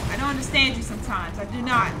don't understand you sometimes. I do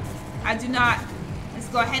not. Let's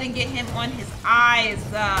go ahead and get him on his eyes.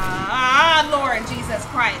 Lord Jesus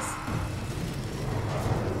Christ.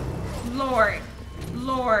 Lord.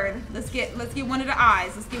 Let's get one of the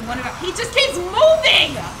eyes. Let's get one of the. He just keeps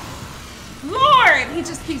moving. Lord, he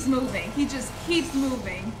just keeps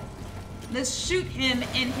moving. Let's shoot him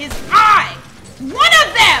in his eye. One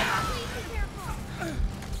of them.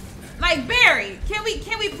 Like Barry, can we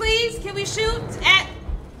please? Can we shoot at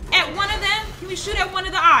one of them? Can we shoot at one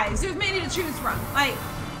of the eyes? There's many to choose from. Like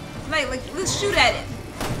let's shoot at it.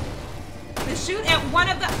 Let's shoot at one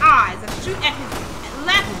of the eyes. Let's shoot at his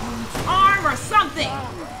left arm or something.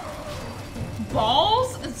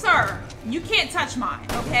 Balls? Sir, you can't touch mine,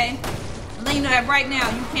 okay? I'm letting you know that right now.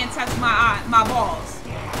 You can't touch my balls.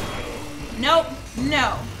 Nope.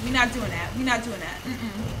 No. We're not doing that.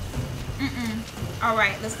 All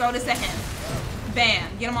right, let's throw this at him.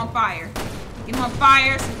 Bam. Get him on fire. Get him on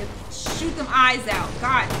fire so we can shoot them eyes out.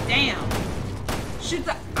 God damn. Shoot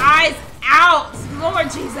the eyes out.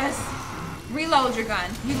 Lord Jesus. Reload your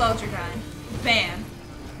gun. Bam.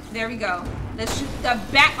 There we go. Let's shoot the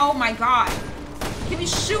back. Oh my God. Can we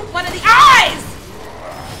shoot one of the eyes?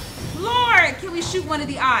 Lord, can we shoot one of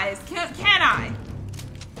the eyes? Can I?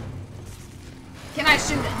 Can I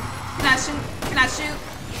shoot him? Can I shoot?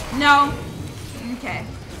 No. Okay.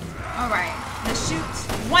 All right. Let's shoot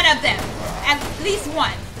one of them. At least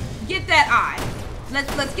one. Get that eye.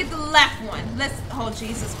 Let's get the left one. Oh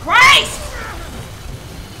Jesus Christ!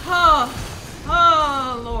 Oh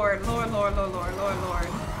Lord.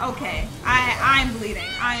 Okay. I'm bleeding.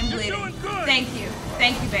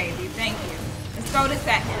 Thank you, baby. Thank you. Let's throw this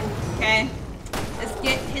at him. Okay. Let's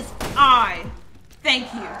get his eye.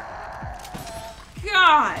 Thank you.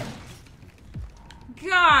 God.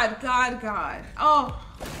 Oh,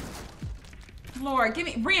 Lord,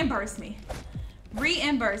 reimburse me.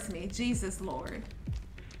 Jesus, Lord.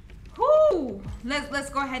 Whoo. Let's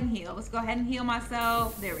go ahead and heal.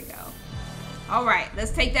 Myself. There we go. All right,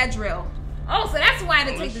 let's take that drill. Oh, so that's why I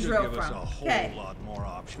had to take the drill from. Us a whole lot more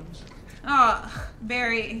options. Oh,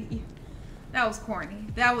 Barry, that was corny.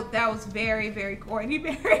 That was very, very corny,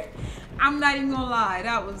 Barry. I'm not even gonna lie.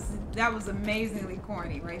 That was amazingly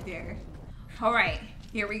corny right there. All right,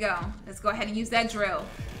 here we go. Let's go ahead and use that drill.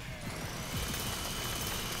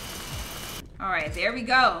 All right, there we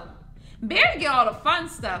go. Barry get all the fun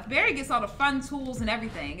stuff. Barry gets all the fun tools and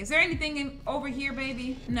everything. Is there anything over here,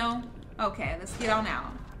 baby? No? Okay, let's get on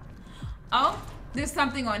out. Oh, there's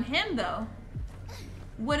something on him, though.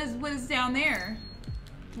 What is down there?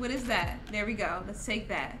 What is that? There we go. Let's take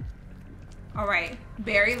that. All right,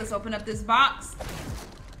 Barry, let's open up this box.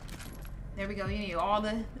 There we go. You need all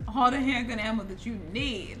the handgun ammo that you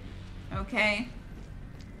need. Okay.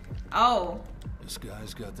 Oh. This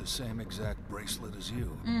guy's got the same exact bracelet as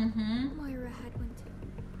you. Mm-hmm. Moira had one too.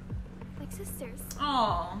 Like sisters.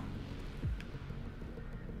 Oh.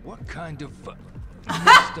 What kind of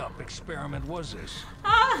messed up experiment was this?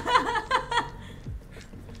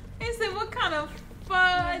 He said, what kind of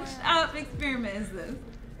fudged up experiment is this?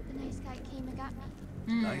 The nice guy came and got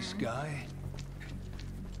me. Nice guy?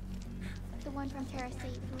 The one from Terra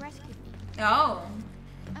State who rescued me. Oh.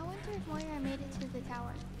 I wonder if Moira made it to the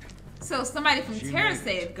tower. So somebody from Terra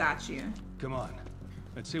Save got you. Come on.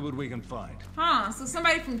 Let's see what we can find. Huh, so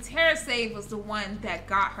somebody from Terra Save was the one that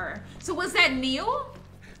got her. So was that Neil?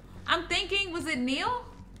 I'm thinking, was it Neil?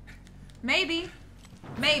 Maybe.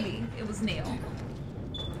 Maybe it was Neil.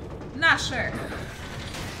 Not sure.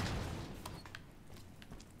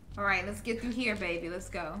 All right, let's get through here, baby. Let's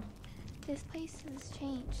go. This place has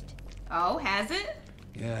changed. Oh, has it?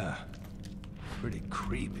 Yeah. Pretty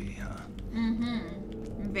creepy, huh?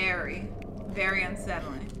 Mm-hmm. Very, very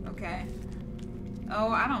unsettling. Okay. Oh,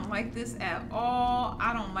 I don't like this at all.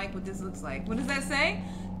 I don't like what this looks like. What does that say?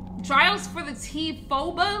 Trials for the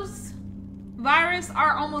T-Phobos virus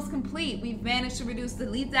are almost complete. We've managed to reduce the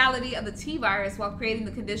lethality of the T-virus while creating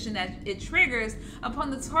the condition that it triggers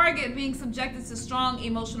upon the target being subjected to strong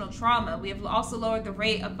emotional trauma. We have also lowered the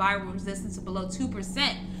rate of viral resistance to below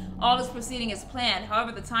 2%. All is proceeding as planned.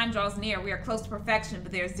 However, the time draws near. We are close to perfection,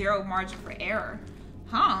 but there's zero margin for error.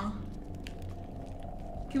 Huh?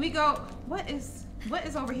 Can we go? What is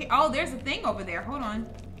over here? Oh, there's a thing over there. Hold on.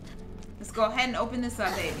 Let's go ahead and open this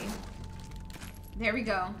up, baby. There we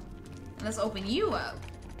go. And let's open you up.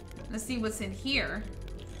 Let's see what's in here.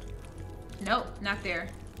 Nope, not there.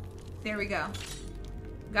 There we go.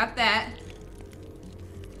 Got that.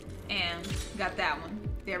 And got that one.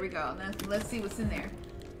 There we go. Let's see what's in there.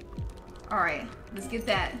 All right, let's get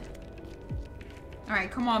that. All right,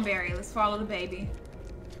 come on, Barry. Let's follow the baby.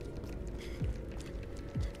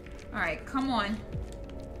 Alright, come on.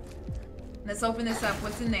 Let's open this up.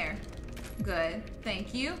 What's in there? Good.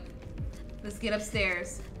 Thank you. Let's get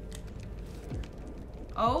upstairs.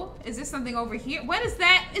 Oh, is there something over here? What is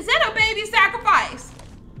that? Is that a baby sacrifice?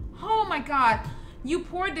 Oh my god. You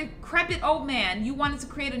poor decrepit old man. You wanted to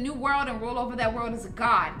create a new world and rule over that world as a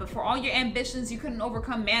god. But for all your ambitions, you couldn't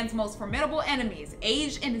overcome man's most formidable enemies,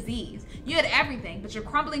 age and disease. You had everything, but your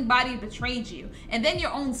crumbling body betrayed you. And then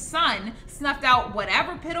your own son snuffed out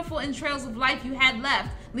whatever pitiful entrails of life you had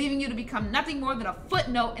left, leaving you to become nothing more than a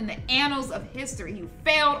footnote in the annals of history. You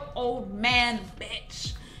failed old man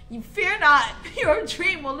bitch. You fear not, your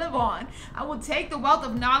dream will live on. I will take the wealth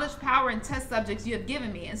of knowledge, power, and test subjects you have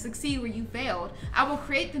given me and succeed where you failed. I will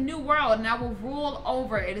create the new world and I will rule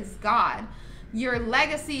over it as God. Your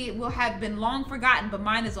legacy will have been long forgotten, but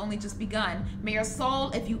mine has only just begun. May your soul,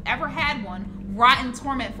 if you ever had one, rot in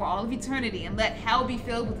torment for all of eternity, and let hell be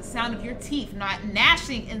filled with the sound of your teeth, not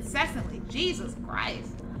gnashing incessantly. Jesus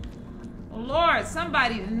Christ. Lord,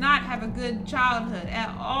 somebody did not have a good childhood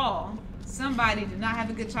at all. Somebody did not have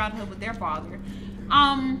a good childhood with their father.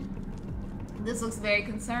 This looks very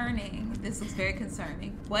concerning. This looks very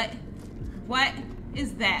concerning. What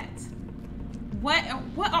is that?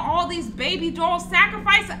 What are all these baby doll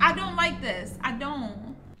sacrifices? I don't like this. I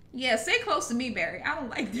don't. Yeah, stay close to me, Barry. I don't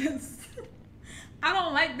like this. I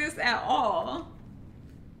don't like this at all.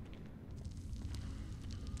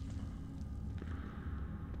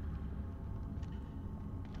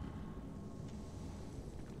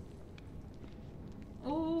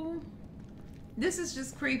 Oh, this is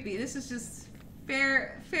just creepy. This is just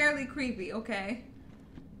fairly creepy, okay?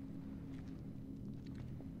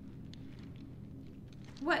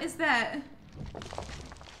 What is that?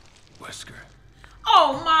 Wesker.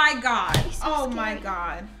 Oh my god. So oh scary. My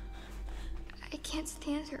god. I can't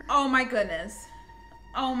stand her. Oh my goodness.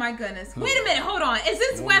 Oh my goodness. Wait a minute, hold on. Is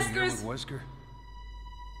this Wesker's? Wesker?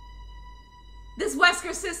 This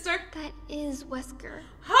Wesker's sister? That is Wesker.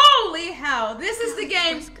 Holy hell. This is the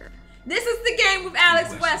game. Wesker. This is the game with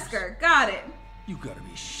Alex Wesker. Got it. You gotta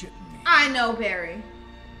be shitting me. I know, Barry.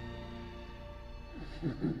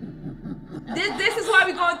 This is why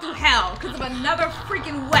we're going through hell. Because of another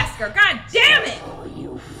freaking Wesker. God damn it. Oh,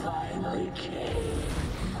 you finally came.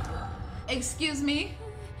 Excuse me?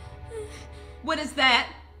 What is that?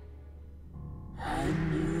 I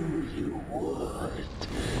knew you would.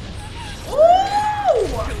 Ooh!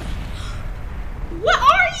 What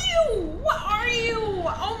are you? What are you?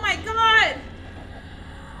 Oh my god.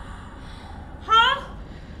 Huh?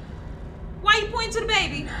 Why are you pointing to the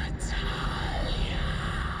baby?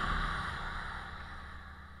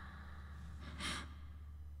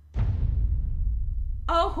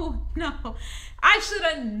 Oh no. I should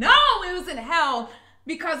have known it was in hell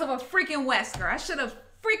because of a freaking Wesker. I should have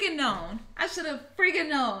freaking known. I should have freaking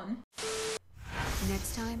known.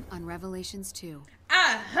 Next time on Revelations 2.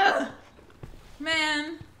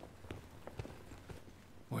 Man.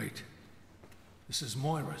 Wait. This is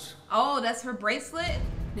Moira's. Oh, that's her bracelet?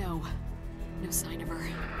 No sign of her.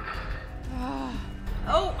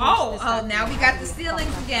 Oh, now we got the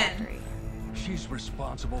ceilings again. She's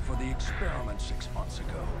responsible for the experiment 6 months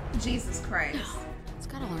ago. Jesus Christ. It's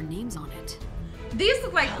got all our names on it. These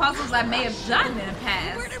look like puzzles I may have done in the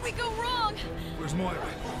past. Where did we go wrong? Where's Moira?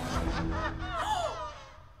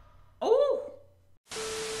 Oh.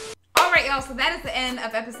 Alright, y'all, so that is the end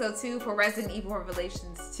of episode 2 for Resident Evil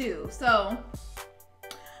Revelations 2. So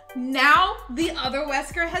now the other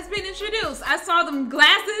Wesker has been introduced. I saw them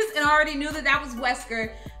glasses and already knew that that was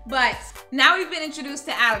Wesker, but now we've been introduced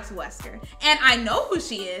to Alex Wesker. And I know who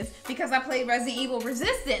she is because I played Resident Evil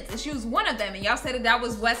Resistance and she was one of them, and y'all said that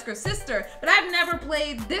was Wesker's sister, but I've never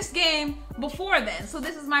played this game before then. So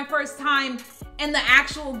this is my first time in the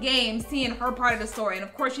actual game seeing her part of the story. And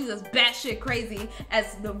of course she's as batshit crazy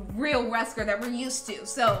as the real Wesker that we're used to.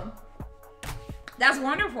 So that's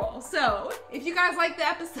wonderful. So if you guys like the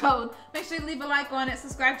episode, make sure you leave a like on it,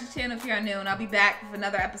 subscribe to the channel if you're new, and I'll be back with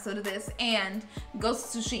another episode of this and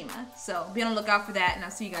Ghost of Tsushima. So be on the lookout for that, and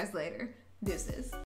I'll see you guys later. Deuces.